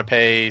you want to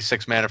pay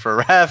 6 mana for a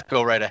Wrath,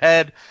 go right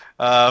ahead.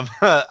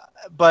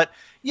 But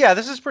yeah,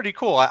 this is pretty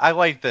cool. I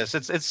like this.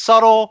 It's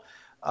subtle,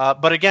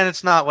 but again,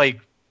 it's not like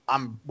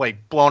I'm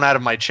like blown out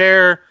of my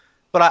chair.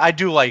 But I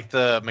do like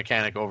the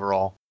mechanic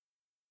overall.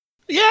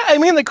 Yeah, I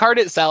mean, the card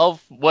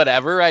itself,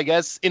 whatever. I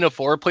guess in a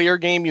 4-player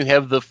game, you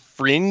have the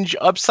fringe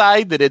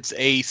upside that it's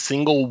a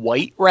single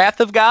white Wrath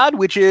of God,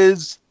 which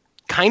is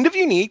kind of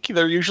unique.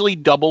 They're usually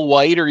double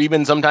white or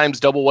even sometimes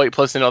double white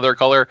plus another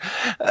color.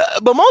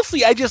 But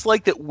mostly, I just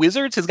like that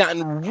Wizards has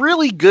gotten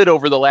really good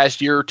over the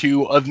last year or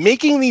two of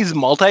making these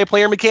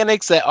multiplayer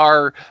mechanics that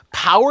are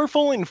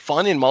powerful and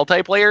fun in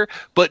multiplayer,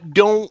 but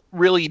don't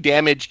really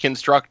damage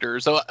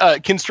constructed. So I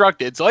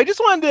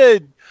just wanted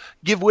to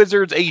give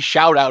Wizards a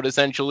shout out,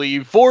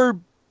 essentially, for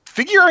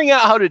figuring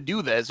out how to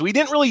do this. We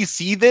didn't really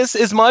see this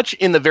as much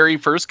in the very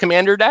first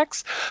Commander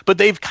decks, but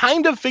they've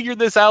kind of figured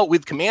this out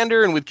with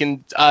Commander and with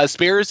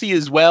Conspiracy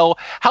as well,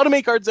 how to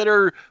make cards that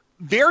are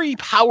very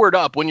powered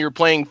up when you're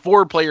playing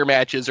 4-player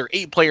matches or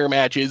 8-player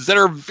matches that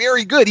are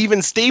very good,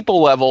 even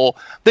staple level.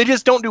 They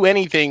just don't do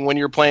anything when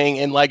you're playing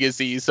in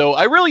Legacy. So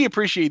I really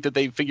appreciate that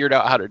they figured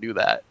out how to do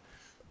that.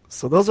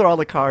 So those are all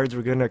the cards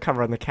we're going to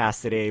cover on the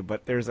cast today,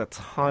 but there's a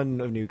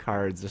ton of new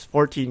cards. There's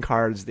 14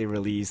 cards they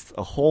released,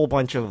 a whole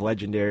bunch of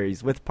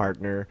legendaries with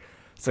partner.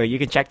 So you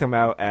can check them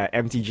out at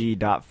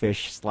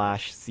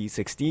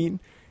mtg.fish/C16,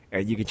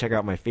 and you can check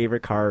out my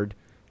favorite card.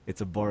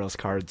 It's a Boros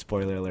card,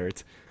 spoiler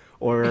alert.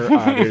 Or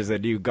there's a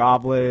new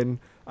Goblin,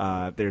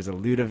 there's a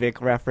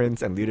Ludovic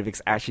reference, and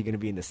Ludovic's actually going to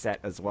be in the set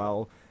as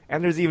well.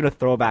 And there's even a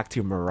throwback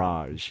to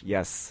Mirage.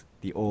 Yes,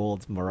 the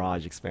old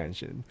Mirage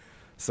expansion.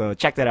 So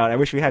check that out. I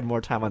wish we had more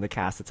time on the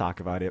cast to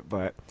talk about it,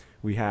 but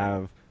we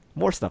have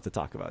more stuff to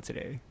talk about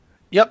today.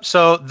 Yep,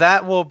 so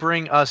that will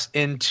bring us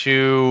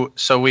into,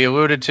 so we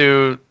alluded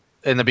to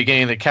in the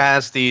beginning of the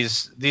cast,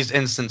 these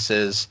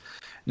instances.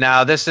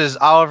 Now, this is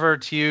Oliver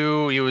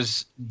Tew. He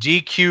was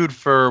DQ'd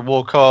for,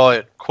 we'll call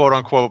it,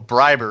 quote-unquote,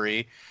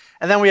 bribery.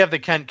 And then we have the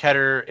Kent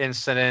Ketter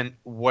incident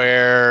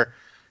where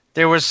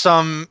there was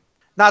some,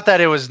 not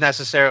that it was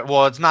necessary,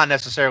 well, it's not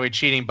necessarily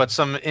cheating, but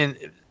some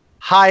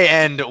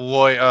high-end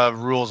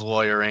rules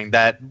lawyering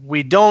that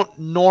we don't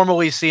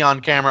normally see on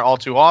camera all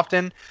too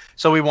often,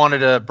 so we wanted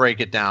to break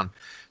it down.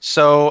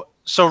 So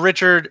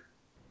Richard,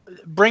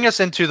 bring us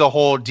into the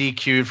whole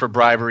DQ'd for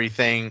bribery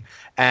thing,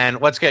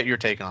 and let's get your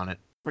take on it.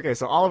 Okay,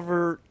 so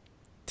Oliver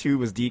Tew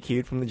was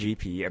DQ'd from the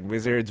GP, and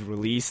Wizards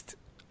released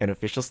an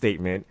official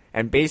statement,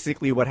 and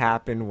basically what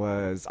happened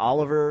was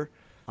Oliver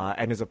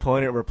and his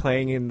opponent were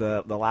playing in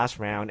the last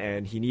round,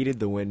 and he needed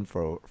the win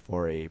for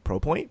a pro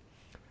point.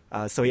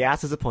 So he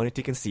asked his opponent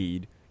to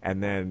concede,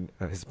 and then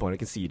his opponent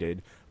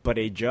conceded, but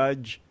a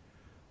judge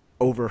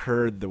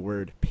overheard the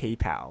word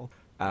PayPal.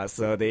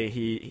 So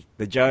the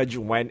judge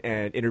went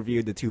and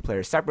interviewed the 2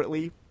 players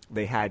separately.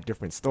 They had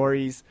different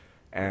stories,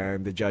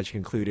 and the judge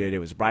concluded it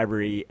was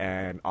bribery,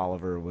 and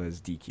Oliver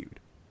was DQ'd.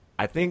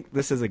 I think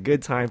this is a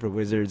good time for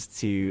Wizards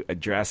to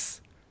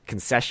address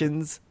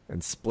concessions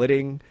and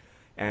splitting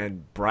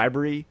and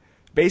bribery.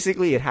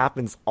 Basically, it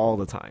happens all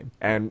the time.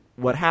 And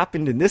what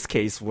happened in this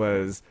case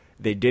was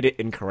they did it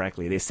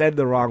incorrectly. They said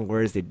the wrong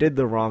words. They did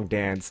the wrong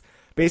dance.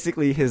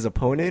 Basically, his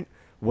opponent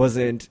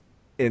wasn't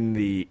in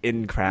the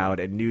in crowd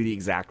and knew the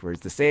exact words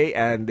to say,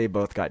 and they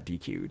both got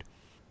DQ'd.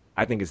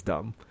 I think it's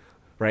dumb,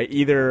 right?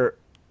 Either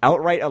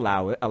outright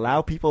allow it,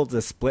 allow people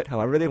to split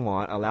however they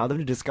want, allow them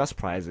to discuss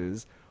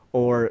prizes,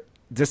 or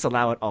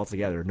disallow it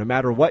altogether. No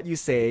matter what you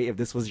say, if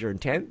this was your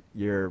intent,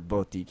 you're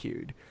both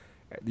DQ'd.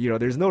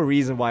 There's no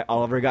reason why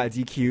Oliver got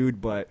DQ'd,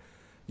 but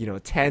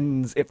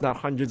tens, if not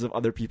hundreds of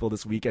other people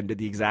this weekend did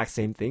the exact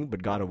same thing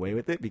but got away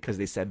with it because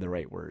they said the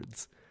right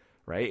words,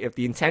 right? If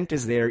the intent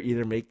is there,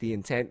 either make the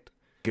intent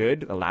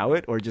good, allow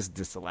it, or just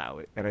disallow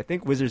it. And I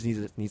think Wizards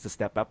needs to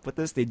step up with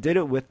this. They did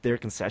it with their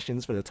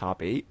concessions for the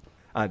top 8.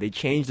 They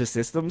changed the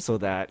system so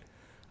that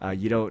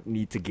you don't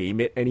need to game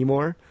it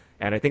anymore.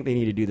 And I think they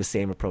need to do the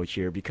same approach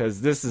here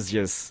because this is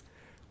just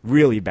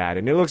really bad.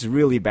 And it looks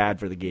really bad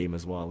for the game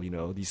as well.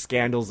 These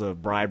scandals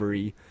of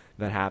bribery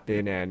that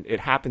happen, and it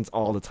happens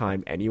all the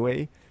time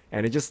anyway.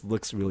 And it just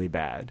looks really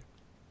bad.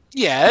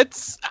 Yeah,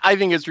 I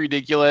think it's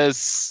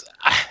ridiculous.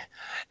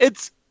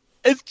 It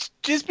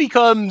just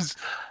becomes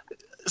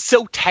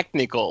so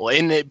technical,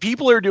 and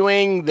people are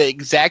doing the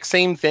exact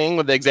same thing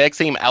with the exact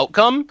same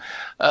outcome,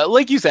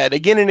 like you said,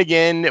 again and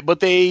again. But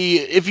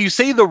if you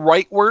say the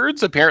right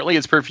words, apparently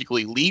it's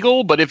perfectly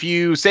legal. But if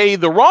you say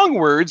the wrong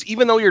words,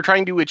 even though you're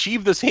trying to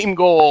achieve the same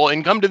goal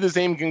and come to the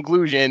same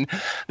conclusion,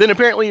 then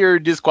apparently you're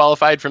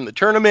disqualified from the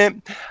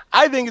tournament.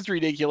 I think it's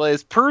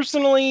ridiculous.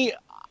 Personally,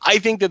 I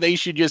think that they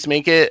should just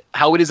make it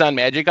how it is on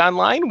Magic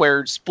Online,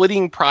 where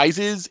splitting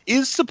prizes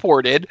is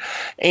supported,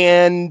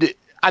 and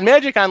on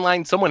Magic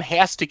Online, someone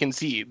has to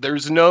concede.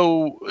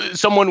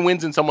 Someone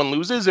wins and someone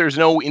loses. There's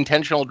no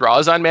intentional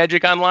draws on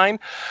Magic Online.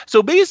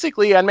 So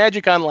basically, on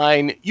Magic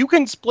Online, you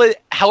can split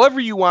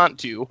however you want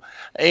to,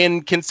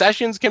 and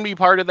concessions can be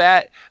part of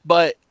that,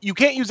 but you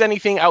can't use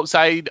anything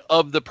outside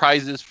of the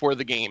prizes for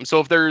the game. So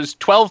if there's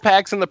 12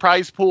 packs in the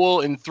prize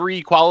pool and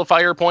 3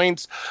 qualifier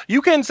points,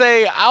 you can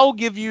say, I'll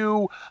give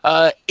you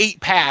 8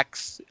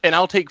 packs and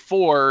I'll take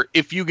 4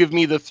 if you give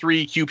me the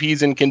 3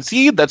 QPs and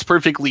concede. That's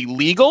perfectly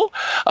legal.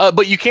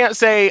 But you can't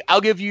say,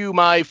 I'll give you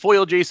my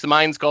foil Jace the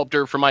Mind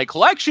Sculptor for my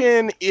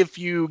collection if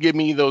you give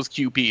me those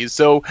QPs.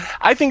 So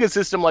I think a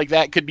system like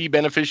that could be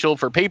beneficial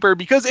for Paper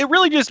because it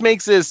really just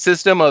makes this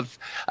system of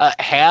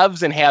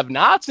haves and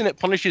have-nots, and it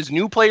punishes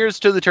new players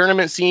to the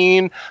tournament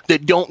scene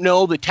that don't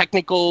know the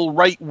technical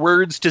right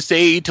words to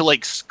say to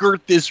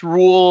skirt this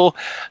rule.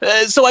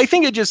 So I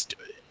think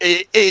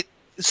it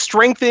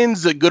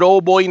strengthens the good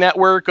old boy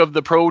network of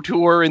the Pro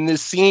Tour in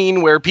this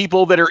scene where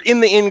people that are in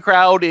the in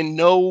crowd and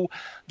know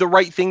the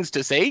right things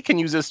to say can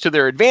use this to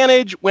their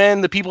advantage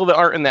when the people that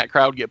aren't in that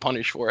crowd get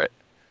punished for it.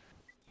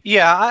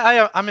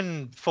 Yeah, I'm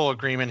in full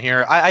agreement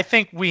here. I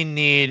think we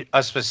need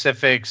a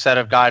specific set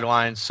of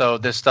guidelines so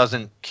this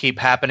doesn't keep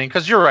happening.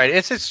 Because you're right,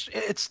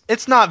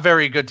 it's not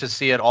very good to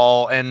see at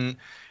all, and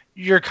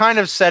you're kind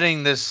of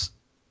setting this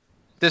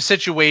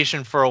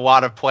situation for a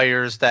lot of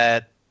players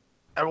that,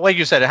 like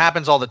you said, it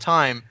happens all the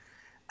time.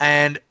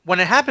 And when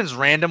it happens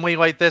randomly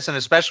like this, and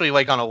especially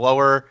on a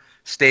lower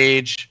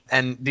stage,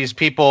 and these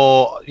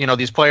people,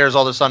 these players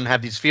all of a sudden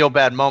have these feel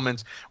bad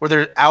moments where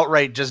they're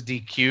outright just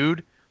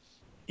DQ'd.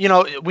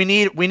 We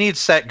need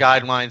set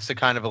guidelines to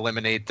kind of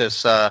eliminate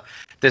this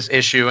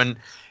issue. And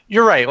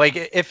you're right.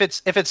 If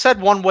it's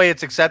said one way,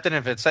 it's accepted.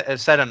 And if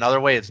it's said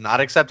another way, it's not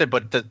accepted.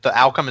 But the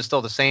outcome is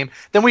still the same.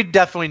 Then we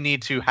definitely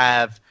need to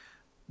have,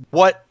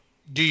 what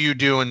do you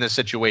do in this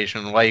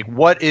situation?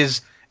 What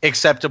is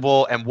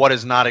acceptable and what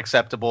is not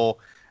acceptable,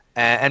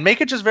 and make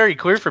it just very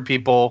clear for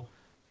people.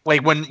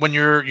 When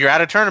you're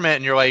at a tournament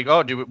and you're like,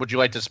 oh, would you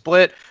like to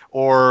split?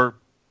 Or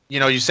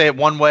you say it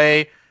one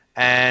way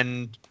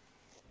and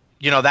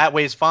that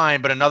way is fine,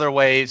 but another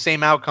way,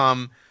 same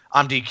outcome,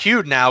 I'm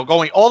DQ'd now,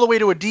 going all the way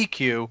to a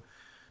DQ,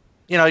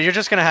 you're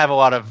just going to have a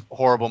lot of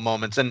horrible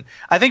moments. And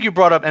I think you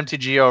brought up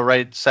MTGO,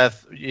 right,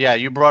 Seth? Yeah,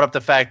 you brought up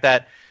the fact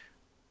that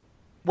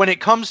when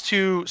it comes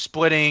to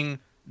splitting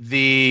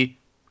the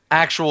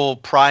actual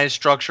prize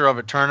structure of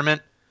a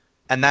tournament,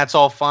 and that's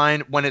all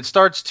fine, when it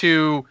starts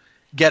to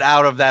get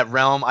out of that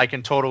realm, I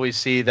can totally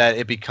see that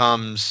it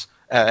becomes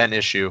an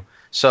issue.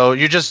 So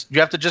you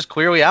have to just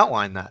clearly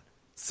outline that.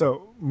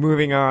 So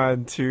moving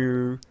on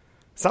to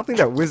something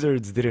that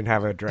Wizards didn't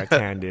have a direct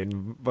hand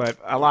in, but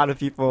a lot of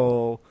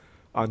people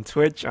on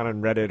Twitch and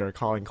on Reddit are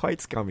calling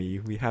quite scummy.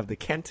 We have the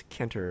Kent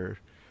Keter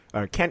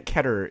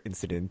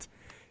incident,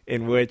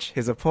 in which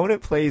his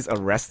opponent plays a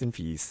Rest in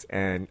Peace,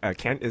 and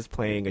Kent is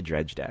playing a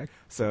Dredge deck.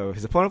 So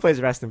his opponent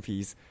plays Rest in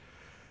Peace.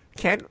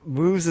 Kent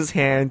moves his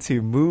hand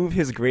to move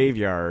his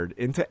graveyard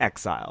into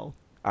exile.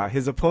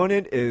 His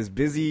opponent is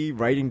busy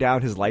writing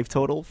down his life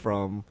total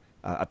from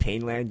a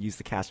pain land used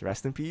to cast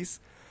Rest in Peace,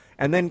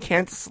 and then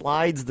Kent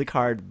slides the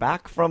card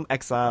back from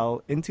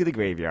exile into the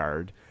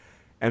graveyard,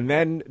 and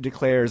then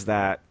declares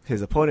that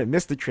his opponent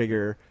missed the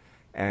trigger,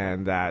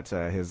 and that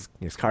his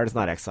card is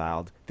not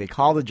exiled. They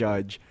call the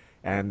judge,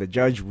 and the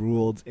judge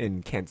ruled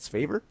in Kent's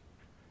favor.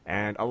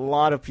 And a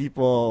lot of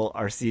people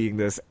are seeing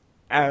this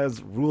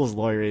as rules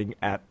lawyering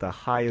at the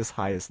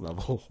highest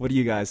level. What do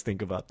you guys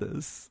think about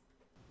this?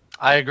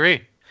 I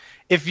agree.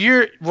 If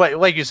you're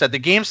like you said, the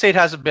game state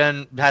has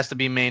to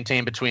be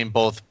maintained between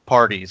both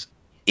parties.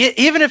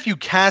 Even if you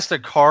cast a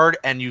card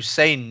and you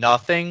say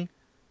nothing,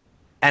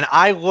 and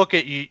I look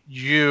at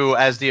you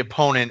as the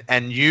opponent,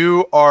 and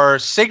you are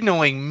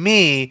signaling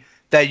me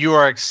that you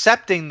are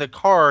accepting the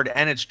card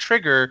and its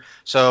trigger.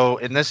 So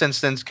in this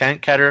instance,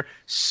 Kent Keter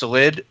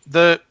slid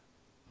the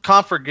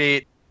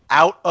Confligate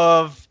out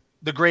of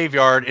the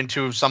graveyard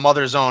into some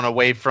other zone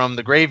away from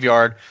the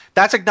graveyard.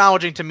 That's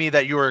acknowledging to me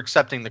that you are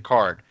accepting the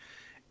card.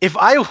 If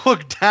I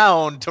look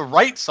down to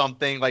write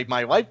something like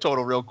my life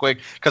total real quick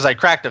because I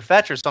cracked a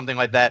fetch or something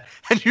like that,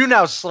 and you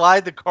now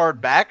slide the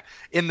card back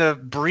in the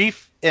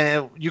brief,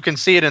 you can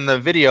see it in the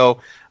video,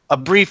 a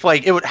brief,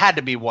 like it had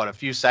to be a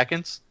few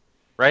seconds,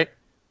 right?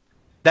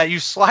 That you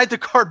slide the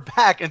card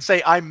back and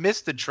say, I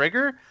missed the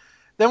trigger,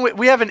 then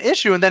we have an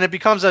issue, and then it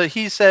becomes a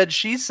he said,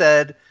 she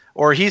said,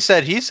 or he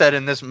said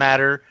in this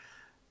matter.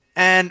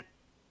 And,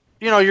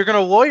 you're going to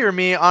lawyer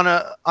me on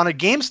a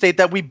game state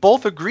that we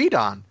both agreed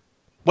on,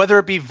 whether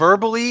it be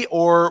verbally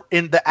or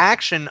in the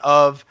action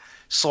of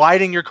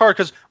sliding your card.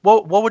 Because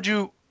what would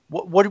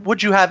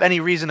you have any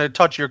reason to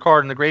touch your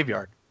card in the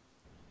graveyard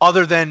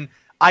other than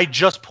I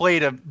just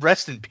played a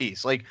rest in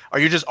peace? Like, are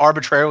you just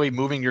arbitrarily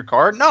moving your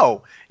card?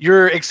 No,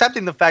 you're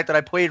accepting the fact that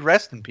I played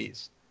rest in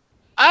peace.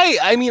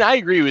 I mean, I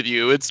agree with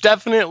you. It's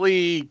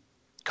definitely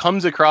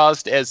comes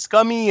across as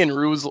scummy and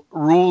rules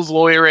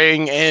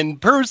lawyering. And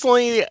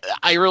personally,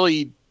 I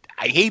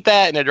hate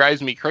that, and it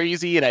drives me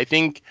crazy. And I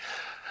think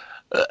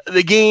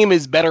the game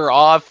is better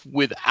off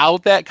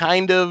without that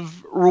kind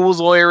of rules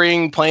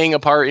lawyering playing a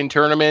part in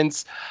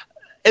tournaments.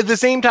 At the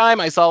same time,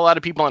 I saw a lot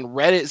of people on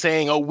Reddit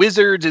saying, oh,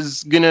 Wizards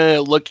is going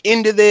to look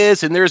into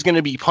this and there's going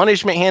to be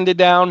punishment handed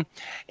down.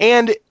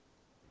 And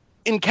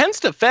in Kent's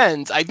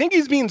defense, I think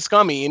he's being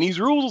scummy and he's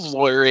rules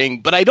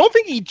lawyering, but I don't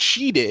think he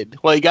cheated.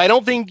 Like, I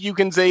don't think you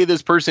can say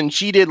this person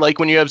cheated, like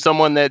when you have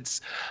someone that's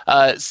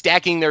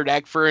stacking their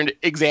deck, for an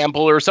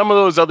example, or some of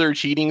those other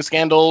cheating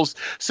scandals.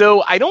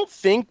 So I don't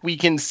think we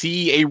can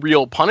see a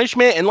real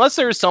punishment unless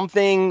there's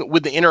something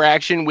with the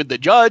interaction with the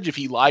judge, if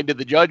he lied to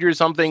the judge or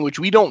something, which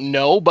we don't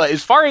know. But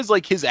as far as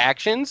like his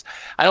actions,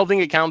 I don't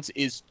think it counts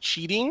as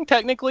cheating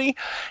technically.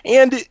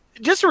 And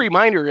just a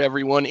reminder to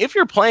everyone, if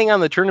you're playing on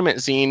the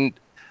tournament scene,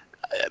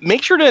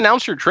 make sure to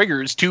announce your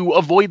triggers to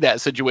avoid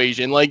that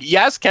situation. Like,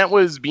 yes, Kent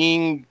was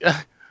being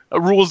a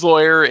rules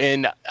lawyer,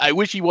 and I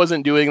wish he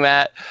wasn't doing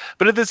that.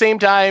 But at the same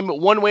time,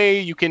 one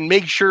way you can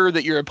make sure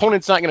that your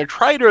opponent's not going to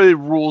try to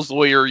rules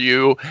lawyer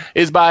you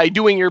is by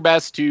doing your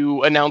best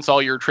to announce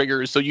all your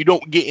triggers so you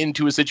don't get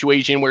into a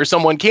situation where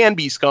someone can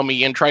be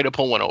scummy and try to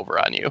pull one over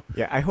on you.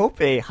 Yeah, I hope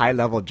a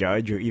high-level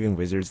judge or even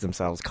Wizards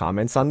themselves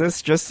comments on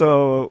this just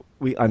so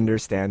we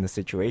understand the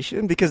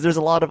situation, because there's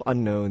a lot of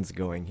unknowns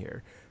going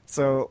here.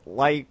 So,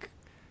 like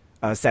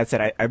Seth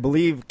said, I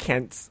believe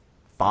Kent's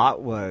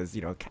thought was,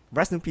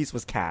 rest in peace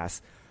was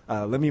cast.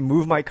 Let me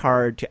move my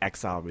card to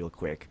exile real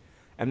quick.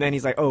 And then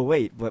he's like, oh,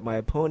 wait, but my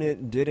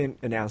opponent didn't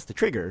announce the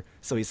trigger,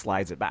 so he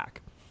slides it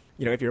back.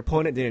 If your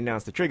opponent didn't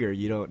announce the trigger,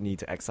 you don't need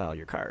to exile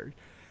your card.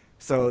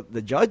 So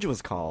the judge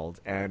was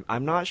called, and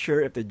I'm not sure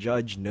if the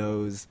judge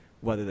knows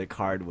whether the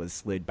card was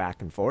slid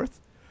back and forth.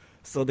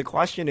 So the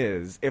question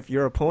is, if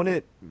your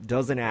opponent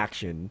does an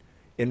action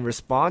in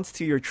response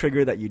to your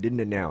trigger that you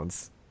didn't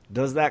announce,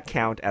 does that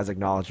count as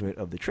acknowledgement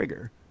of the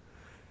trigger?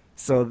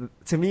 So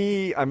to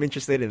me, I'm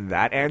interested in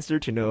that answer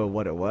to know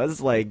what it was.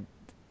 Like,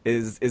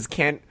 is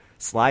Kent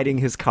sliding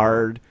his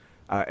card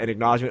an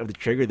acknowledgement of the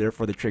trigger,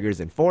 therefore the trigger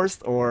is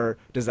enforced, or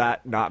does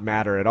that not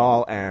matter at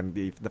all, and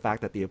the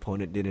fact that the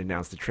opponent didn't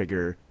announce the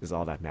trigger is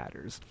all that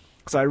matters?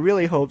 So I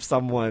really hope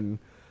someone,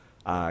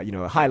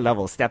 a high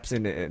level steps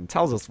in and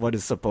tells us what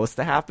is supposed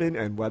to happen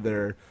and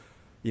whether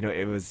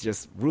it was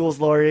just rules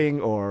lawyering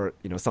or,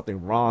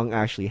 something wrong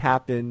actually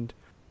happened.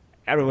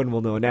 Everyone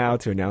will know now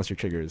to announce your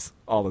triggers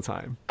all the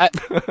time.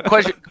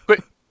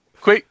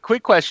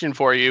 Quick question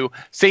for you.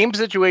 Same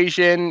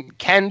situation.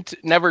 Kent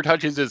never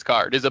touches his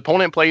card. His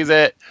opponent plays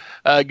it,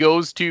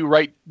 goes to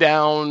write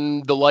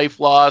down the life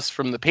loss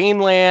from the Pain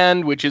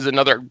Land, which is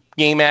another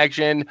game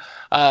action.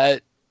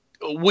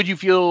 Would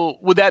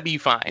that be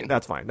fine?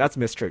 That's fine. That's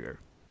mistrigger.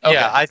 Okay.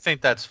 Yeah, I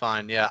think that's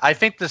fine. Yeah, I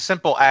think the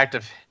simple act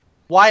of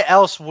why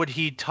else would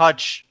he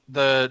touch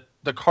the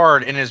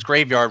card in his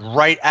graveyard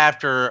right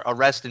after a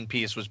rest in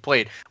peace was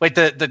played? Like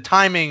the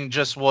timing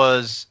just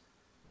was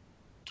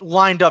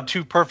lined up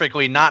too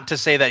perfectly, not to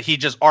say that he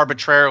just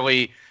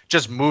arbitrarily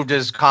just moved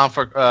his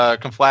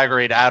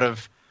conflagrate out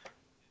of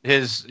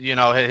his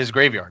his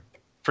graveyard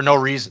for no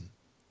reason.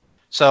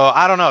 So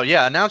I don't know.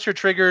 Yeah, announce your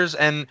triggers,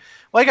 and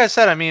like I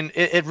said, I mean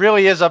it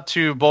really is up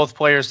to both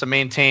players to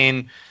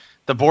maintain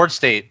the board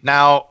state.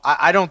 Now,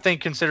 I don't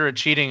consider it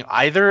cheating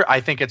either.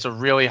 I think it's a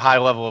really high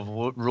level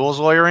of rules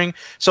lawyering.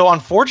 So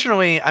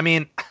unfortunately, I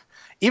mean,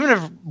 even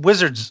if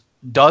Wizards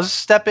does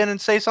step in and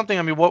say something,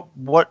 I mean,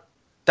 what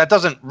that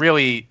doesn't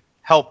really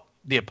help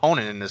the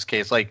opponent in this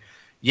case. Like,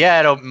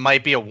 yeah, it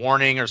might be a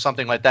warning or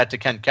something like that to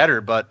Ken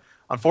Ketter, but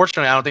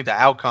unfortunately, I don't think the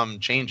outcome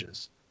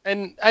changes.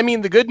 And I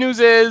mean, the good news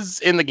is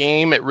in the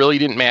game, it really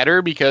didn't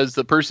matter because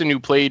the person who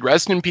played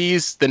Rest in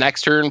Peace the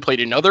next turn played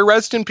another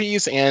Rest in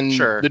Peace, and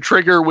the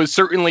trigger was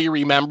certainly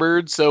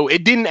remembered. So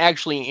it didn't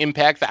actually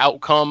impact the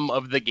outcome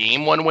of the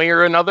game one way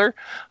or another.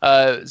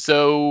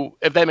 So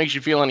if that makes you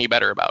feel any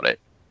better about it.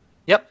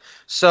 Yep.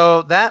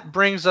 So that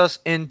brings us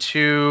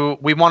into,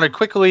 we want to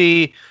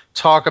quickly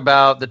talk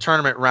about the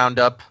tournament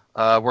roundup.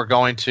 We're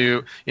going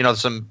to,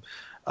 some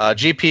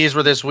GPs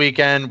were this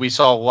weekend. We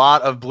saw a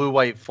lot of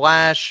blue-white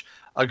flash,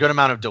 a good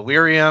amount of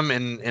delirium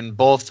in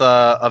both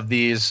of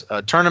these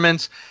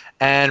tournaments.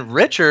 And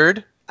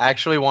Richard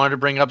actually wanted to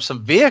bring up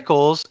some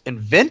vehicles in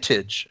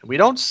vintage. We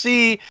haven't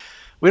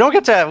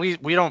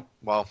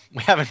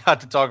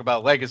got to talk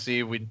about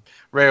Legacy. We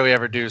rarely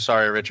ever do.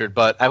 Sorry, Richard.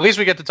 But at least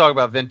we get to talk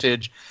about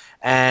vintage.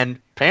 And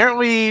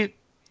apparently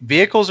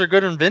vehicles are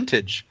good in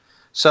vintage.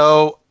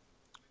 So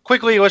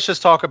quickly, let's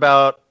just talk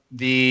about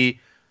the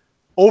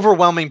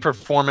overwhelming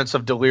performance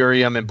of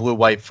Delirium and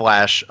Blue-White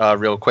Flash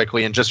real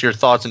quickly, and just your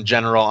thoughts in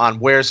general on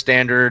where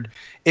Standard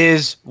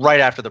is right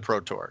after the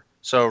Pro Tour.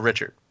 So,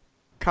 Richard.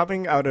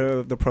 Coming out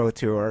of the Pro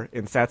Tour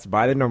in Stats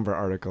by the Number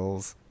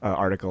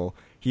article,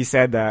 he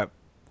said that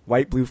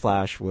White-Blue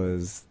Flash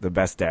was the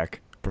best deck,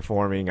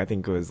 performing, I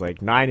think it was like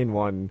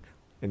 9-1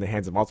 in the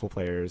hands of multiple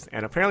players.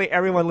 And apparently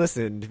everyone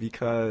listened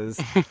because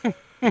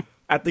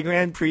at the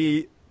Grand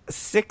Prix,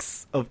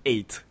 6 of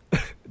 8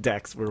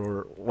 decks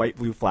were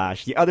White-Blue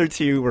Flash. The other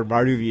 2 were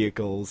Mardu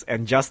Vehicles,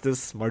 and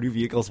Justice, Mardu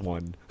Vehicles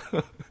won.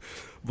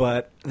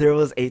 But there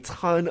was a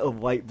ton of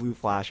White-Blue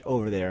Flash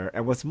over there,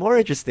 and what's more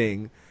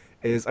interesting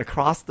is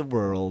across the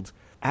world,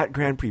 at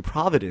Grand Prix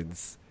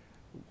Providence,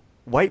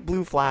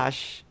 White-Blue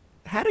Flash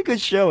had a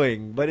good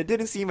showing, but it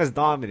didn't seem as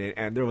dominant,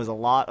 and there was a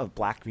lot of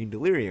Black-Green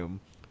Delirium,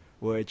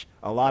 which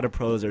a lot of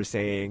pros are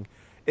saying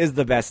is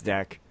the best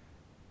deck,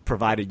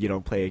 provided you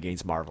don't play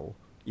against Marvel,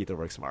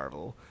 Aetherworks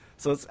Marvel.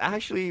 So it's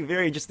actually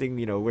very interesting,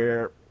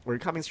 where we're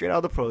coming straight out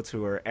of the Pro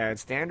Tour, and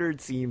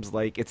Standard seems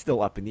like it's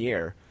still up in the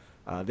air.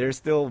 There's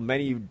still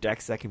many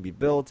decks that can be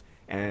built,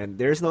 and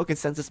there's no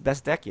consensus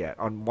best deck yet.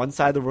 On one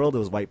side of the world, it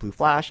was White-Blue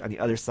Flash. On the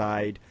other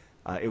side,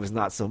 it was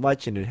not so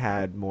much, and it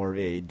had more of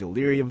a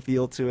Delirium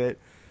feel to it.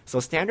 So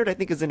Standard, I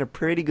think, is in a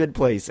pretty good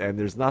place, and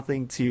there's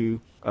nothing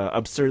too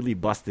absurdly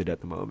busted at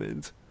the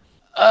moment.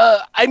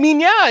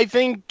 I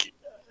think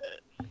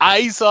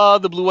I saw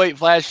the Blue-White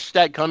Flash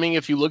stat coming.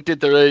 If you looked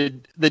at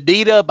the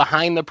data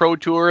behind the Pro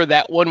Tour,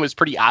 that one was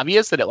pretty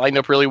obvious that it lined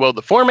up really well with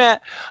the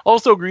format.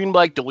 Also,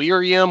 Green-Black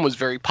Delirium was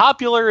very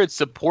popular. It's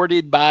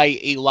supported by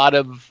a lot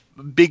of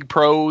big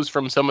pros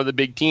from some of the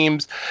big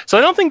teams. So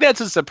I don't think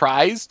that's a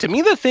surprise. To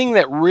me, the thing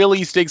that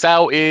really sticks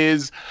out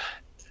is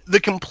the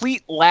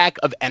complete lack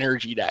of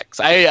energy decks.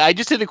 I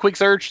just did a quick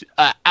search.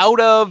 Out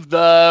of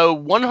the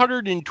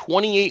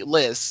 128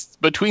 lists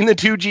between the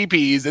two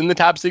GPs in the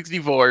top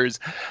 64s,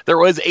 there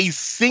was a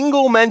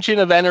single mention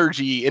of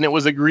energy, and it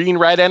was a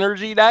green-red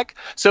energy deck.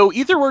 So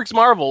Aetherworks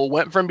Marvel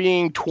went from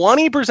being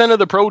 20% of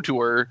the Pro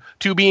Tour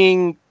to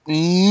being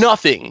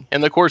nothing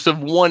in the course of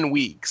 1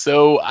 week.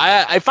 So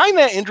I find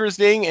that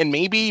interesting, and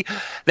maybe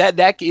that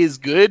deck is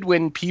good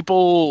when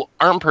people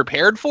aren't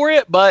prepared for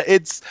it, but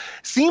it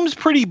seems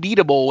pretty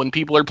beatable when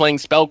people are playing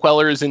Spell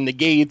Quellers and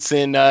Negates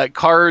and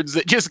cards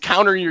that just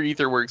counter your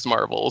Aetherworks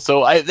Marvel.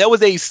 So that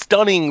was a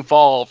stunning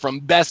fall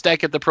from best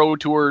deck at the Pro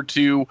Tour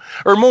to,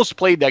 or most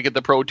played deck at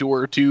the Pro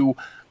Tour to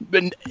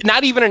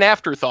not even an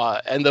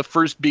afterthought and the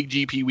first big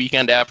GP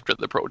weekend after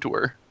the Pro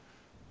Tour.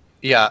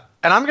 Yeah,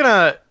 and I'm going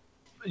to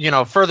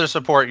further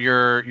support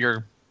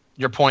your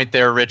point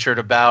there, Richard,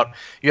 about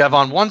you have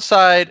on one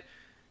side,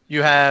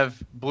 you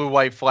have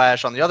Blue-White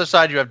Flash. On the other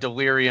side, you have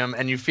Delirium,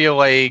 and you feel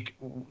like,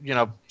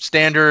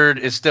 Standard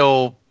is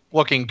still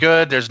looking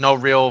good. There's no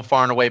real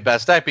far and away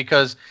best deck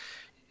because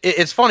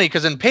it's funny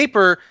because in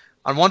paper,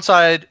 on one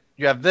side,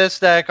 you have this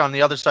deck. On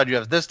the other side, you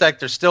have this deck.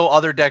 There's still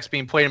other decks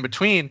being played in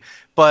between.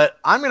 But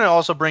I'm going to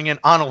also bring in,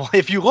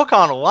 if you look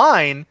on a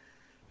line,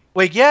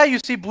 like, yeah, you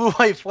see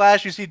Blue-White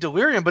Flash, you see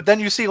Delirium, but then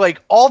you see,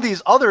 like, all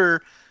these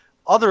other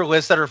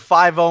lists that are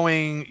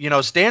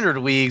 5-0ing, Standard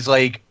leagues,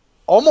 like,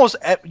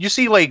 you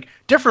see, like,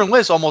 different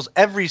lists almost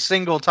every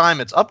single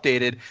time it's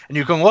updated, and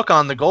you can look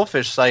on the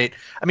Goldfish site.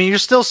 I mean, you're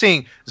still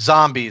seeing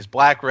zombies,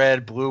 black,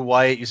 red, blue,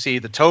 white. You see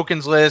the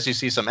tokens list, you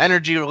see some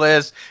energy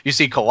lists, you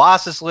see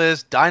Colossus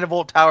list,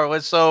 Dynavolt Tower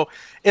list. So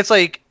it's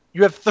like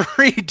you have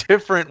 3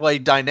 different,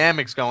 like,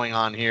 dynamics going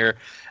on here.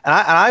 And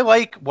I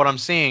like what I'm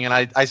seeing, and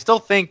I still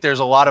think there's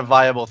a lot of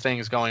viable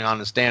things going on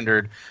in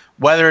Standard,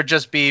 whether it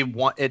just be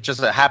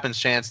a happens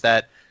chance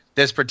that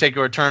this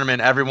particular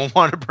tournament everyone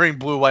wanted to bring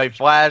Blue-White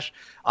Flash,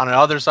 on the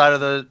other side of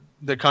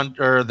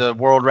the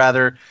world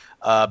rather,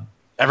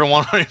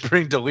 everyone wanted to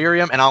bring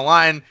Delirium, and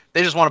online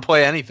they just want to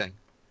play anything.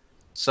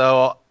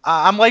 So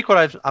I'm like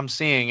what I'm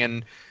seeing,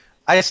 and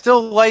I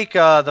still like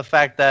the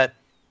fact that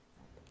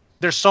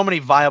there's so many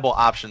viable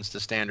options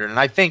to Standard, and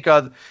I think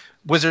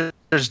Wizards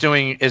is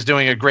doing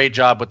a great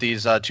job with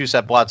these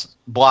 2-set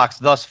blocks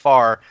thus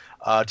far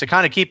to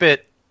kind of keep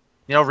it,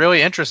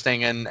 really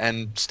interesting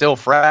and still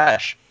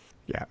fresh.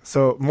 Yeah.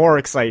 So more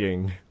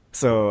exciting.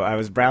 So I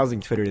was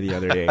browsing Twitter the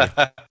other day,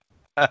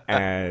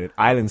 and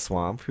Island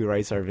Swamp, who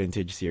writes our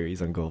vintage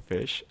series on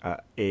Goldfish,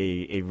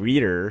 a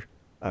reader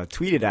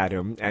tweeted at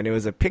him, and it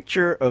was a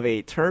picture of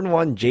a turn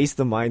 1 Jace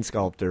the Mind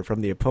Sculptor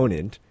from the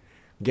opponent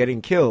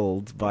getting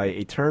killed by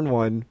a turn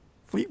 1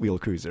 Fleetwheel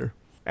Cruiser.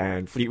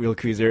 And Fleetwheel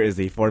Cruiser is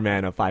a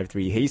 4-mana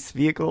 5/3 haste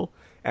vehicle.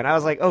 And I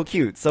was like, oh,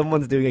 cute,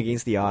 someone's doing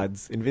against the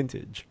odds in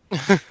Vintage.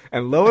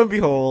 And lo and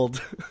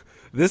behold,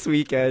 this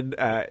weekend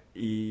at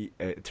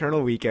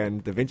Eternal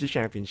Weekend, the Vintage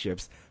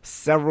Championships,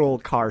 several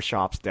Car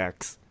Shops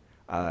decks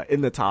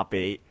in the top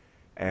 8.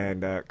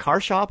 And Car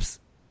Shops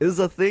is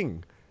a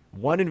thing.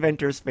 1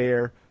 Inventor's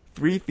Fair,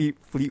 3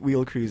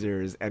 Fleetwheel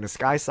Cruisers, and a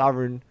Sky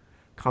Sovereign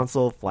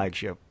console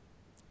flagship.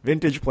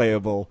 Vintage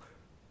playable.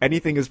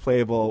 Anything is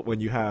playable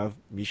when you have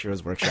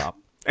Mishra's Workshop.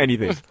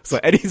 Anything. So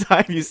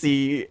anytime you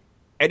see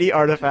any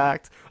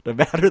artifact, no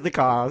matter the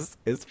cost,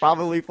 it's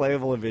probably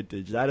playable in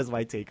Vintage. That is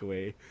my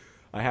takeaway.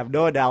 I have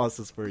no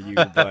analysis for you,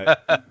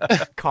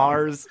 but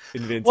cars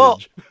in Vintage. Well,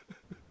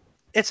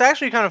 it's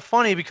actually kind of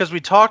funny because we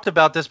talked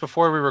about this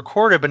before we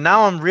recorded, but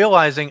now I'm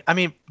realizing,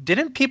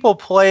 didn't people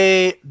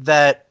play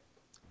that,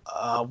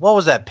 what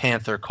was that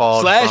Panther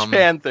called?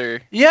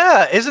 Panther.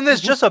 Yeah, isn't this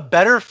just a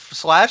better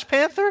Slash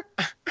Panther?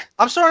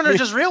 I'm starting to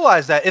just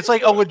realize that. It's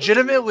like a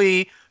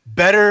legitimately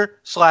better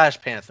Slash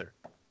Panther.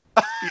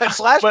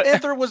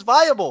 Panther was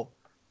viable.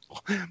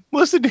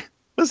 Listen to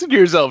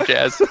yourself,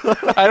 Jazz.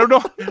 I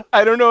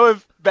don't know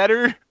if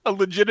a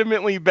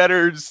legitimately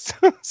better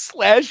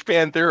Slash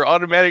Panther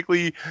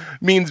automatically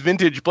means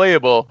Vintage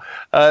playable.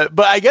 But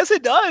I guess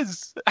it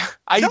does.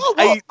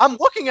 I'm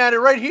looking at it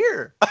right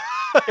here.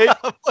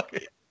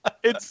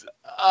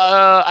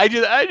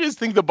 I just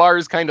think the bar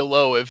is kind of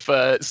low if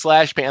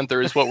Slash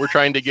Panther is what we're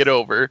trying to get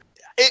over.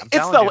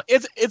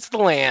 It's the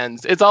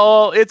lands. It's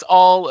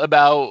all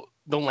about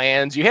the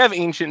lands. You have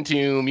Ancient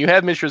Tomb, you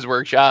have Mishra's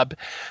Workshop.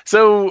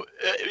 So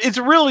it's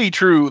really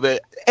true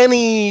that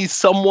any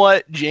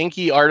somewhat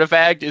janky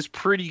artifact is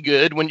pretty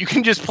good when you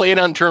can just play it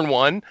on turn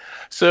 1.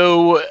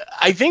 So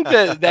I think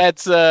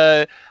that's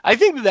the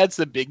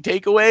big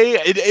takeaway.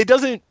 It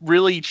doesn't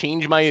really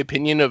change my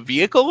opinion of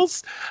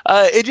vehicles.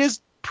 It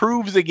just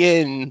proves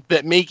again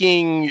that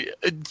making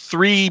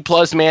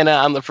 3+ mana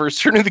on the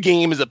first turn of the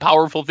game is a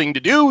powerful thing to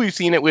do. We've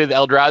seen it with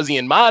Eldrazi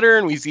in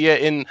Modern. We see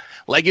it in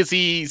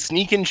Legacy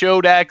Sneak and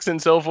Show decks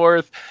and so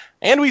forth.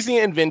 And we see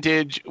it in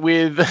Vintage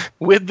with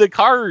the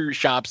Car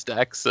Shops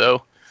decks.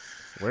 So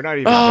we're not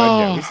even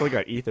done yet. We still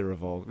got Aether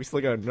Revolt. We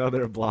still got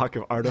another block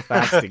of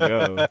artifacts to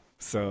go.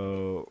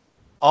 So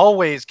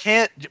we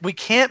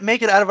can't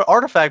make it out of an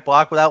artifact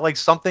block without like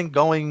something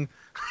going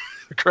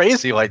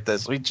crazy like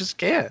this. We just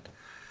can't.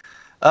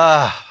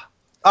 All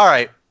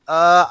right.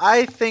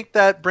 I think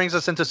that brings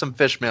us into some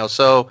fish mail.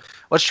 So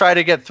let's try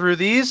to get through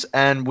these,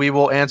 and we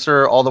will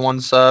answer all the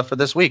ones for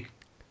this week.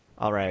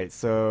 All right.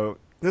 So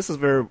this is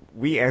where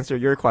we answer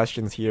your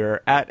questions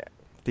here at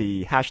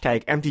the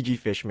hashtag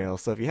MTGFishmail.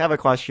 So if you have a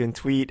question,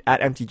 tweet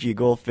at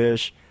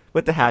MTGGoldfish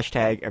with the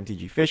hashtag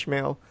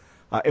MTGFishmail.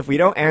 If we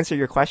don't answer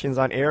your questions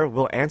on air,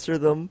 we'll answer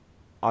them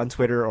on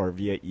Twitter or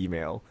via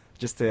email,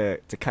 just to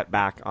cut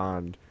back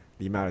on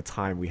the amount of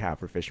time we have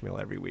for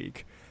Fishmail every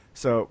week.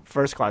 So,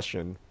 first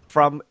question,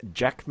 from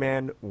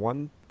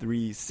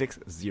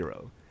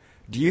Jackman1360.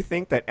 Do you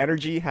think that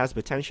Energy has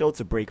potential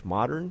to break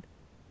Modern?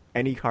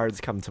 Any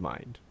cards come to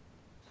mind?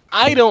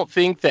 I don't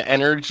think that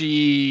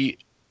Energy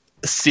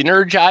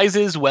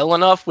synergizes well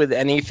enough with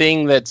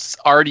anything that's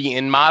already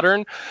in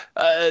Modern.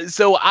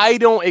 So I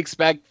don't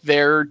expect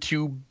there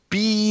to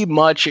be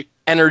much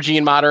Energy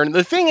in Modern.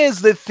 The thing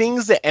is, the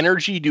things that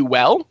Energy do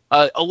well,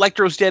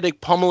 Electrostatic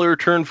Pummeler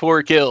turn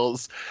 4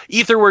 kills,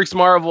 Aetherworks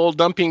Marvel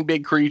dumping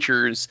big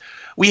creatures.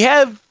 We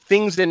have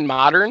things in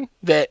Modern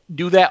that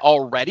do that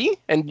already,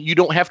 and you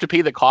don't have to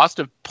pay the cost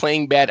of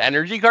playing bad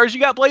Energy cards. You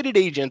got Blighted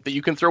Agent that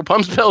you can throw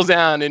pump spells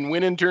on and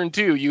win in turn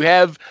 2. You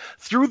have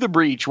Through the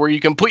Breach, where you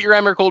can put your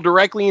Emrakul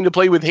directly into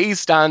play with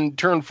haste on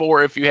turn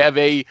 4 if you have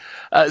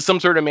some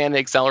sort of mana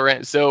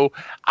accelerant. So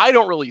I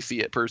don't really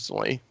see it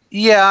personally.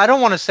 Yeah, I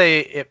don't want to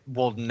say it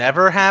will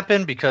never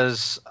happen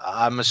because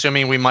I'm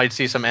assuming we might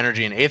see some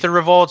Energy in Aether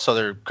Revolt, so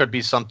there could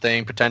be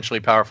something potentially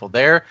powerful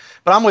there.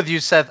 But I'm with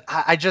you, Seth.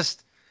 I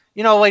just,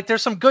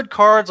 there's some good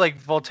cards like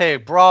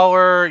Voltaic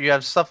Brawler, you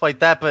have stuff like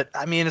that, but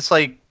it's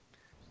like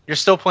you're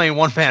still playing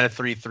 1-mana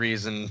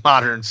 3/3s in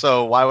Modern,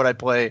 so why would I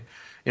play,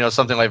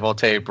 something like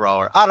Voltaic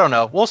Brawler? I don't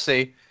know. We'll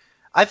see.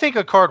 I think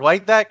a card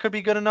like that could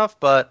be good enough,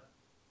 but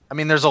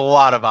there's a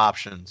lot of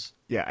options.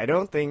 Yeah, I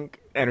don't think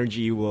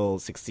Energy will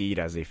succeed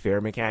as a fair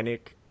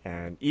mechanic,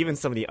 and even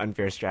some of the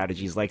unfair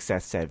strategies, like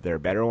Seth said, they're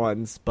better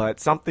ones, but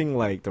something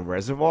like the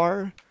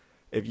Reservoir,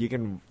 if you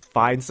can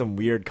find some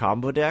weird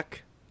combo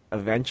deck,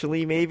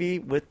 eventually maybe,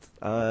 with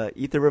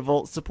Aether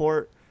Revolt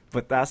support,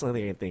 but that's the only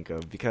thing I can think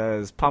of,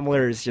 because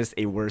Pummeler is just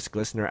a worse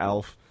Glistener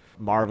Elf,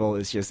 Marvel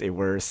is just a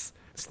worse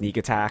Sneak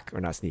Attack,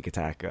 or not Sneak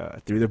Attack,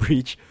 Through the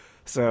Breach.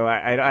 So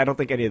I don't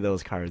think any of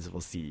those cards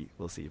will see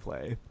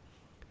play.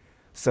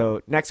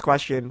 So next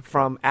question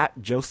from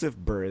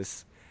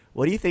 @JosephBurris.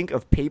 What do you think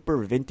of Paper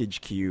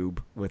Vintage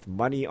Cube with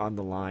money on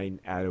the line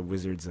at a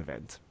Wizards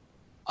event?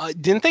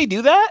 Didn't they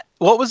do that?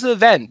 What was the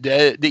event?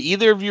 Did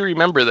either of you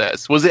remember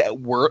this? Was it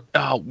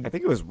I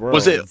think it was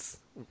Worlds.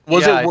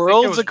 Was Yeah, I it think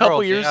Worlds it was a couple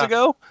Worlds, years yeah.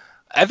 ago?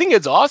 I think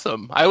it's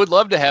awesome. I would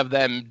love to have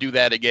them do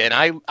that again.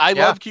 I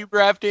love cube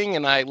drafting,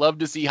 and I love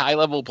to see high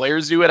level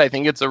players do it. I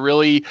think it's a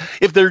really,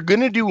 if they're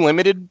going to do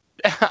limited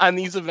on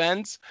these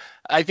events,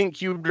 I think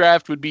cube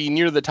draft would be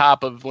near the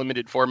top of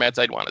limited formats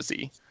I'd want to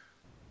see.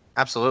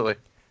 Absolutely.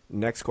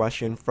 Next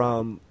question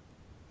from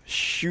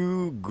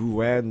Shu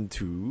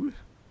Guantu.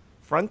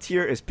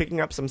 Frontier is picking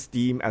up some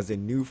steam as a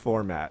new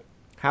format.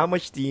 How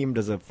much steam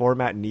does a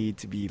format need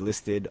to be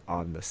listed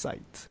on the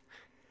site?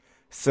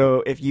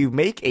 So if you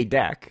make a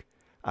deck,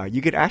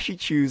 you could actually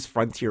choose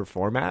Frontier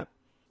format.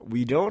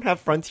 We don't have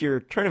Frontier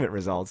tournament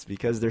results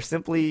because there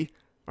simply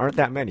aren't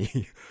that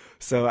many.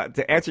 So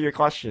to answer your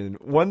question,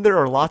 when there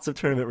are lots of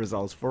tournament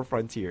results for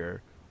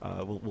Frontier,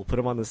 we'll put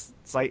them on the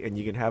site and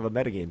you can have a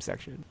metagame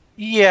section.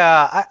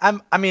 Yeah,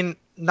 I mean,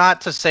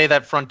 not to say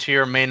that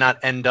Frontier may not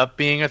end up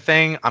being a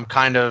thing. I'm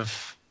kind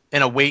of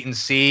in a wait and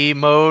see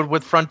mode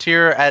with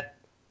Frontier at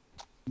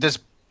this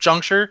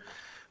juncture.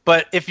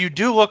 But if you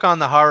do look on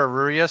the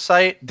Hararuria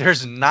site,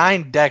 there's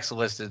 9 decks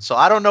listed. So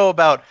I don't know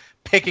about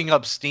picking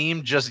up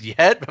steam just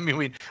yet. I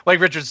mean, like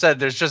Richard said,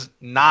 there's just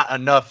not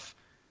enough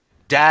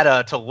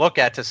data to look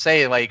at to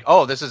say, like,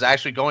 oh, this is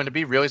actually going to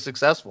be really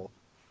successful.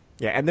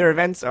 Yeah, and their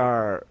events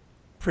are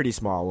pretty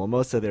small. Well,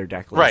 most of their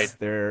deck lists,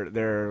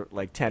 they're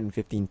like 10,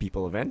 15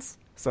 people events.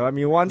 So, I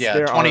mean, once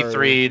there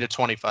 23 to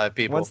 25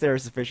 people. Once there are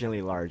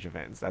sufficiently large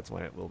events, that's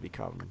when it will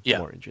become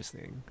more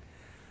interesting.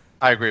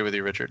 I agree with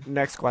you, Richard.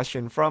 Next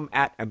question from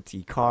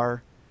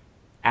 @EmptyCar.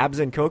 Abs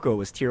and Coco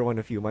was tier 1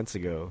 a few months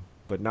ago,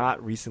 but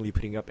not recently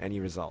putting up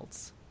any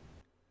results.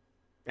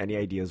 Any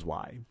ideas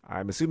why?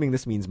 I'm assuming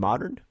this means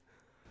Modern?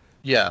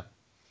 Yeah.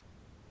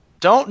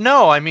 Don't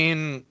know. I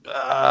mean,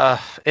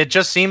 it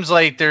just seems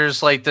like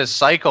there's like this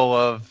cycle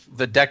of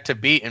the deck to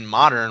beat in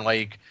Modern.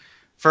 Like,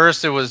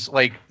 first it was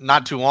like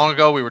not too long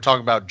ago we were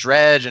talking about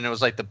Dredge and it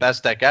was like the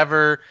best deck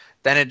ever.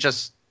 Then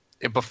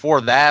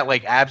before that,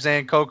 like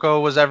Abzan Coco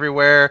was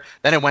everywhere.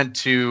 Then it went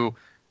to,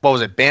 what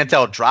was it,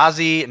 Bantel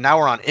Eldrazi. And now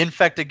we're on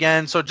Infect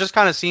again. So it just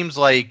kind of seems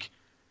like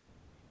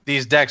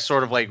these decks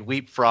sort of like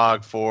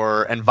leapfrog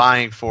for and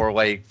vying for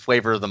like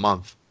flavor of the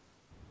month.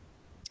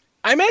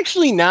 I'm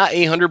actually not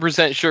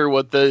 100% sure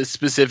what the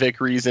specific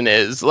reason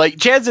is. Like,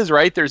 Chaz is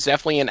right, there's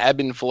definitely an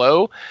ebb and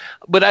flow,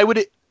 but I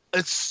would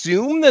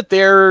assume that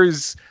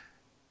there's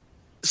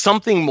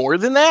something more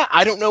than that.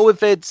 I don't know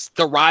if it's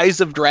the rise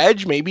of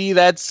Dredge. Maybe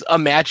that's a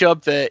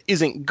matchup that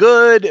isn't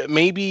good.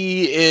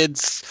 Maybe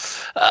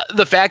it's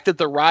the fact that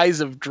the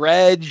rise of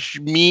Dredge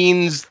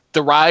means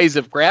the rise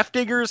of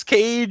Grafdigger's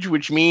Cage,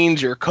 which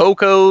means your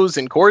Cocos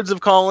and Chords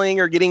of Calling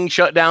are getting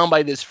shut down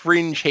by this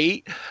fringe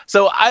hate.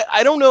 So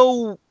I don't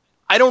know.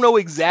 I don't know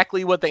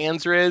exactly what the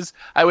answer is.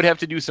 I would have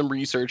to do some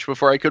research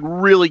before I could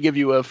really give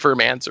you a firm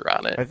answer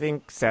on it. I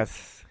think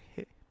Seth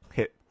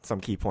hit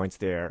some key points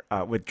there.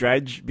 With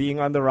Dredge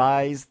being on the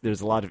rise, there's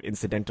a lot of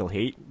incidental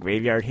hate.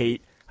 Graveyard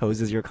hate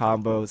hoses your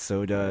combo,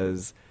 so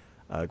does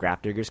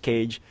Grafdigger's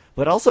Cage.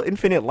 But also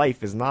Infinite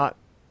Life is not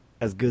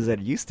as good as it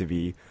used to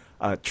be.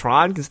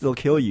 Tron can still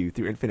kill you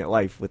through Infinite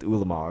Life with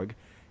Ulamog,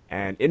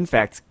 and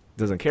Infect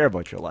doesn't care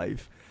about your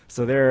life.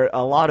 So there are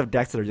a lot of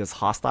decks that are just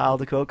hostile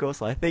to Coco,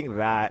 so I think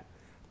that,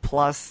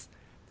 plus,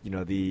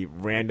 the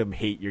random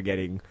hate you're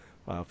getting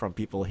from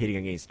people hitting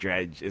against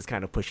Dredge is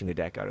kind of pushing the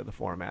deck out of the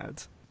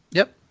format.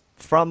 Yep.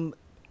 From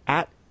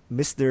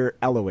 @Mr.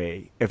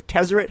 Elway, if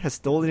Tezzeret has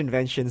stolen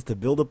inventions to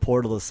build a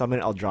portal to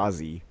summon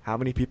Eldrazi, how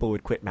many people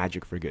would quit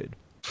Magic for good?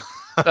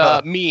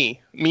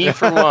 Me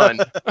for one.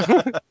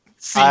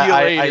 See you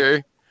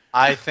later.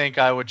 I think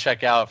I would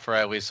check out for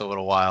at least a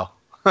little while.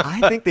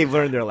 I think they've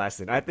learned their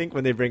lesson. I think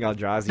when they bring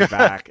Eldrazi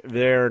back,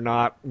 they're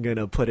not going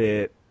to put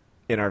it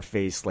in our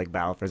face like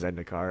Battle for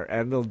Zendikar,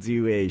 and they'll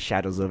do a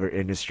Shadows over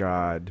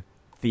Innistrad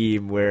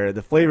theme where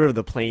the flavor of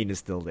the plane is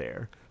still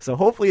there. So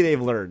hopefully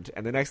they've learned,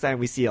 and the next time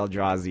we see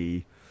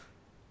Eldrazi,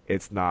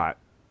 it's not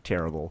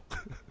terrible.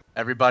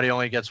 Everybody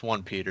only gets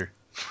one, Peter.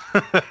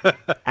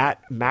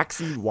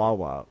 @Maxi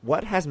Wawa,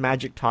 what has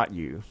Magic taught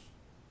you,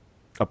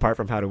 apart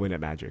from how to win at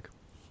Magic?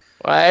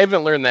 Well, I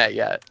haven't learned that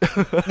yet.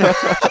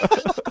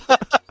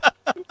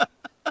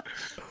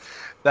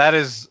 That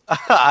is,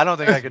 I don't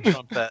think I could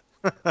trump that.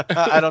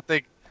 I don't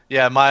think,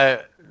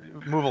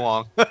 move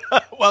along.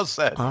 Well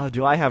said.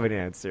 Do I have an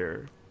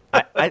answer?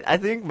 I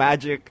think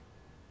Magic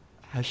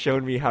has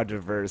shown me how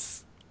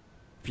diverse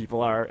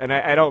people are. And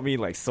I don't mean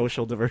like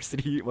social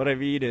diversity. What I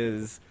mean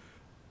is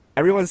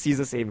everyone sees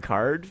the same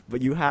card,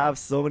 but you have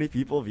so many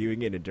people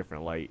viewing it in a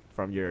different light.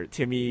 From your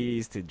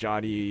Timmies to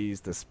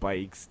Johnnies to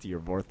Spikes to your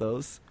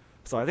Vorthos.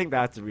 So I think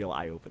that's a real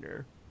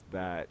eye-opener.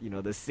 That,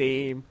 the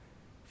same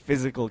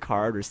physical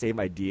card or same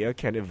idea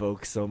can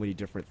evoke so many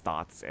different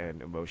thoughts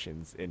and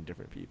emotions in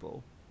different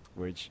people.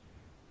 which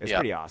is Yeah.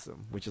 pretty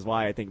awesome. Which is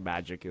why I think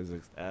Magic is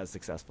as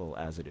successful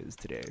as it is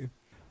today.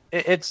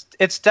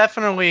 It's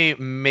definitely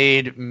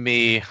made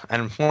me,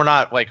 and we're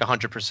not like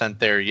 100%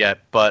 there yet,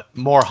 but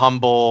more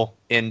humble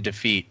in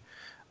defeat.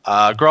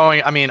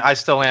 I mean, I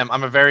still am.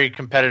 I'm a very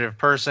competitive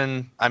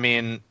person. I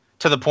mean,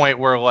 to the point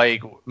where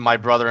like my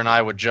brother and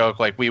I would joke,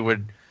 like we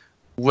would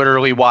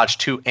literally watch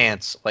two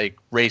ants like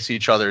race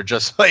each other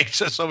just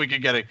so we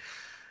could get it.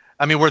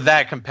 I mean, we're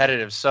that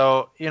competitive.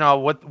 So, you know,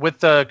 with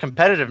the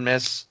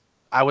competitiveness,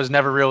 I was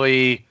never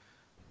really,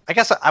 I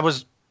guess I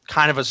was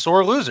kind of a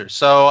sore loser.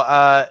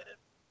 So,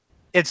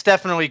 it's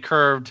definitely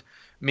curved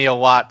me a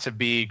lot to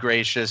be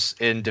gracious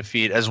in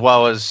defeat as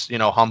well as, you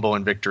know, humble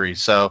in victory.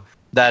 So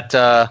that's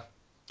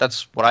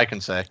what I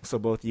can say. So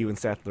both you and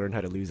Seth learned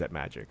how to lose at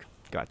Magic.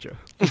 Gotcha.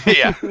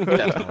 Yeah,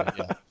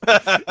 definitely.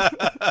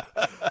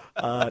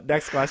 Yeah.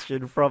 Next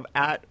question from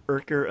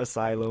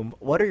 @Urker_Asylum.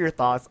 What are your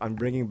thoughts on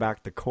bringing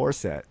back the core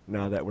set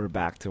now that we're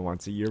back to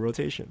once a year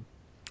rotation?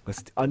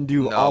 Let's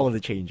undo No. all of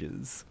the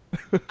changes.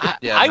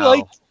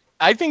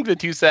 I think the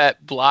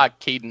 2-set block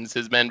cadence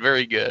has been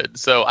very good,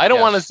 so I don't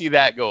Yes. want to see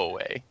that go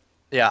away.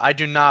 Yeah, I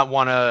do not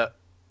want to.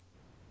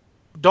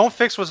 Don't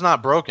fix what's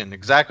not broken.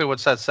 Exactly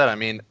what Seth said. I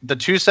mean, the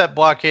 2-set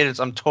block cadence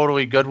I'm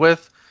totally good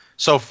with.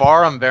 So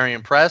far, I'm very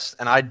impressed,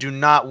 and I do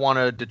not want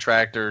to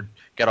detract or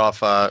get off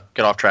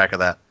track of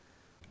that.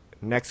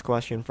 Next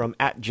question from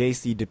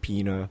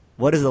 @JCDepina.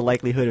 What is the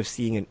likelihood of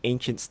seeing an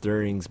Ancient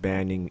Stirrings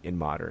banning in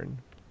Modern?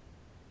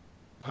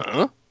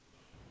 Huh?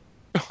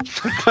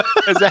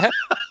 is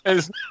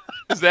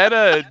that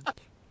a?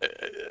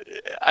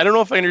 I don't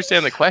know if I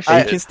understand the question.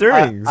 Ancient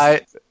Stirrings.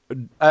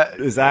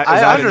 Is that I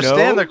a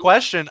understand no? the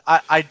question.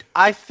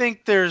 I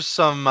think there's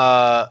some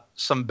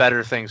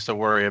better things to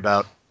worry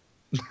about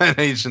than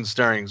Ancient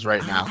Stirrings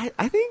right now.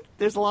 I think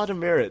there's a lot of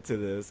merit to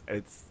this.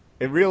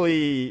 It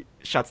really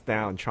shuts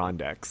down Tron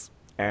decks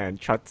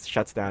and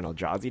shuts down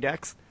Eldrazi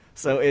decks.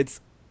 So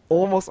it's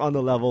almost on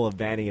the level of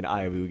banning an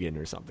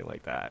Ayavugan or something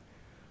like that.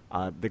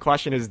 The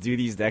question is, do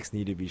these decks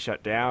need to be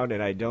shut down?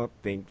 And I don't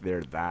think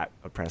they're that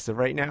oppressive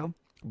right now.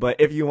 But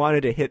if you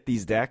wanted to hit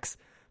these decks,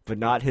 but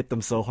not hit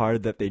them so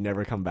hard that they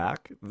never come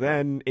back,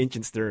 then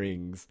Ancient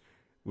Stirrings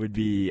would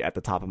be at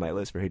the top of my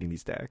list for hitting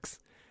these decks.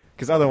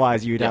 Because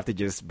otherwise, you'd have to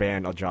just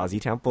ban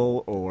Eldrazi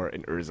Temple or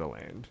an Urza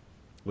land,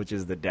 which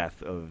is the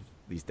death of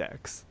these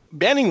decks.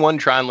 Banning one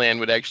Tron land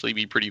would actually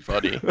be pretty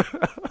funny.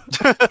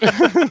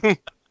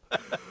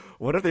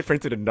 What if they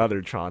printed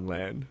another Tron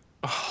land?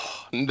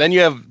 And then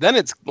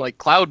it's like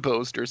Cloud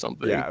Post or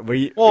something. Yeah, where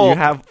you Well-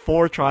 have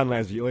 4 Tron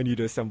lands, but you only need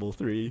to assemble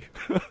 3.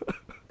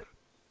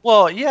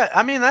 Well, yeah,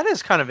 I mean that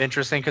is kind of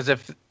interesting because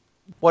if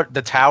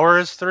the tower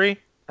is 3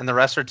 and the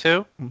rest are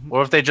 2,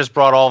 what if they just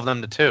brought all of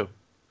them to 2?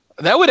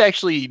 That would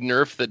actually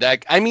nerf the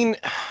deck. I mean,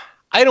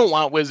 I don't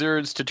want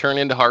Wizards to turn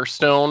into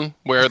Hearthstone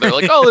where they're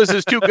like, "Oh, this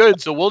is too good,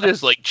 so we'll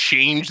just like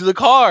change the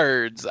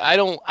cards." I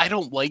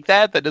don't like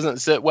that. That doesn't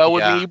sit well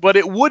with Yeah. me, but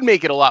it would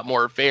make it a lot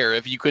more fair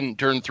if you couldn't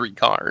turn 3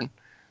 Karn.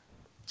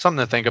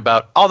 Something to think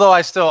about. Although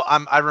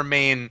I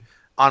remain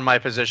on my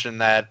position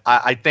that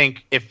I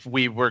think if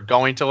we were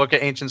going to look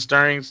at Ancient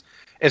Stirrings,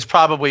 it's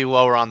probably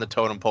lower on the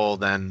totem pole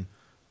than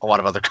a lot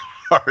of other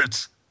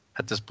cards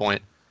at this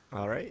point.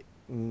 All right.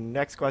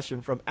 Next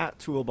question from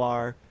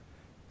 @Toolbar.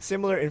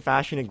 Similar in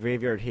fashion and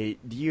Graveyard Hate,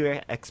 do you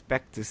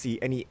expect to see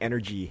any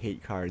energy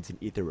hate cards in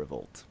Aether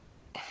Revolt?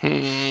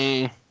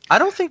 I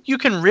don't think you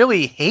can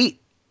really hate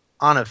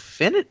on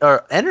affinity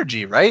or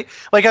energy, right?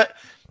 Like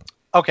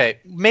okay,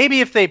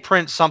 maybe if they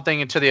print something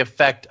into the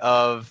effect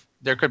of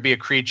there could be a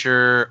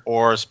creature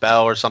or a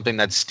spell or something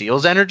that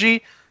steals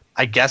energy,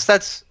 I guess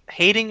that's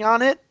hating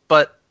on it,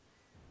 but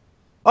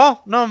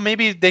oh, no,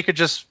 maybe they could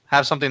just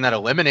have something that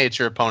eliminates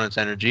your opponent's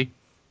energy.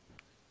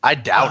 I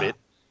doubt it.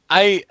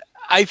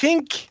 I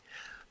think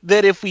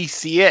that if we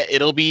see it,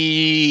 it'll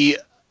be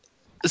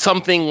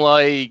something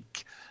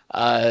like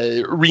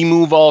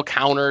remove all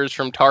counters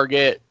from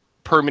target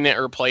permanent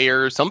or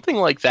player, something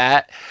like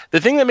that. The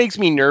thing that makes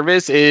me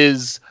nervous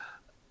is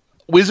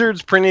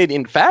Wizards printed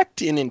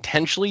Infect and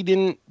intentionally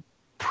didn't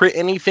print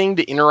anything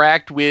to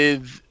interact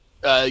with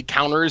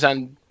counters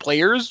on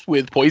players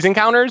with poison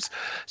counters.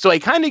 So I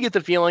kind of get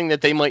the feeling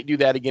that they might do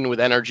that again with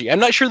energy. I'm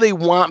not sure they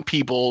want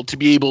people to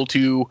be able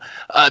to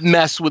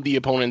mess with the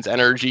opponent's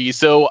energy.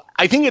 So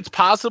I think it's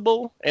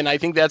possible, and I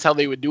think that's how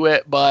they would do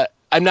it, but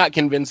I'm not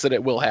convinced that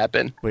it will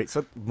happen. Wait,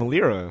 so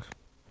Malira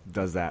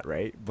does that,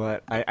 right?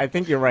 But I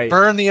think you're right.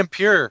 Burn the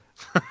impure.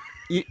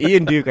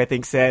 Ian Duke, I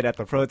think, said at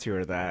the Pro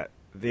Tour that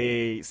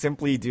they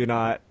simply do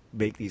not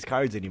make these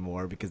cards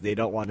anymore because they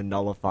don't want to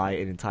nullify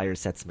an entire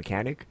set's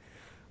mechanic,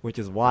 which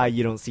is why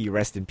you don't see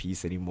Rest in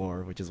Peace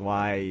anymore, which is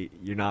why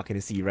you're not going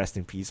to see Rest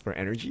in Peace for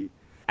energy.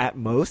 At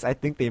most, I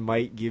think they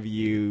might give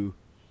you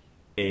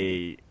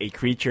a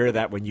creature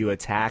that when you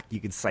attack, you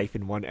can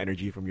siphon 1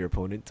 energy from your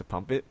opponent to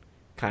pump it,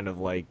 kind of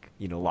like,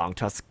 Long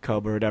Tusk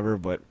Cub or whatever,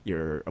 but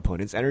your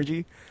opponent's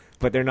energy.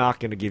 But they're not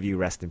going to give you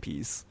Rest in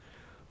Peace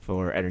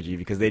for energy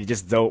because they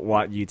just don't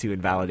want you to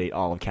invalidate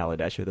all of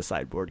Kaladesh with a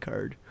sideboard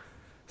card.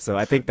 So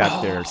I think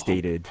that's their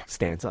stated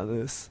stance on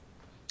this.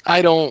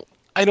 I don't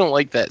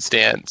like that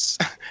stance.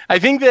 I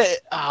think that,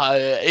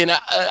 and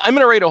I'm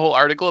going to write a whole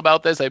article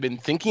about this. I've been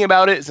thinking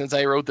about it since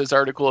I wrote this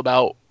article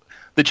about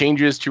the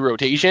changes to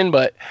rotation,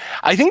 but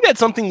I think that's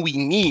something we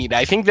need.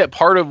 I think that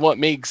part of what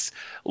makes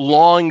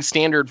long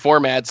standard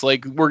formats,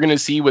 like we're going to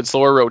see with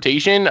slower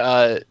rotation,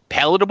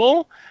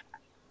 palatable,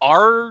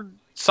 are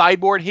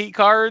sideboard hate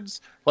cards,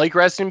 like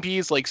Rest in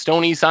Peace, like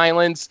Stony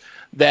Silence,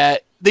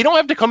 that they don't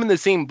have to come in the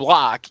same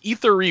block.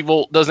 Ether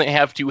Revolt doesn't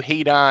have to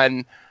hate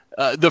on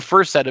the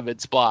first set of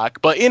its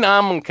block, but in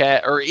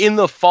Amonkhet or in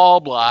the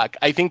fall block,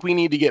 I think we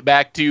need to get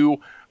back to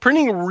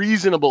printing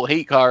reasonable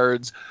hate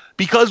cards,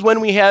 because when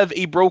we have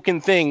a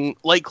broken thing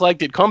like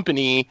Collected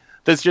Company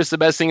that's just the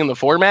best thing in the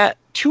format,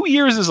 2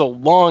 years is a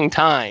long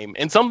time,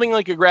 and something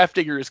like a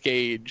Grafdigger's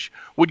Cage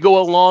would go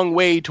a long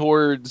way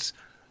towards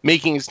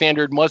making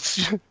Standard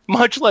much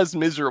less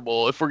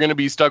miserable if we're going to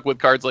be stuck with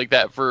cards like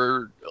that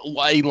for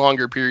a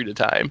longer period of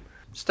time.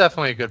 It's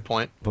definitely a good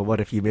point. But what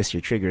if you miss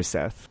your trigger,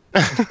 Seth?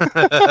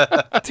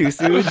 Too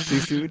soon? Too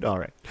soon? All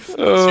right.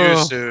 Too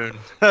soon.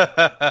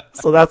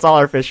 So that's all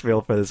our fish mail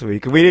for this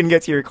week. If we didn't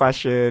get to your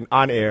question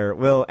on air,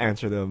 we'll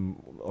answer them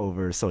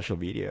over social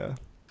media.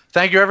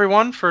 Thank you,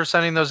 everyone, for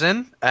sending those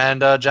in.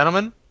 And,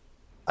 gentlemen,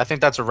 I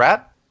think that's a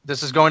wrap.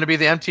 This is going to be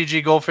the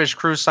MTG Goldfish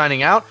crew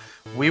signing out.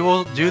 We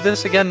will do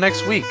this again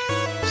next week.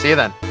 See you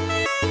then.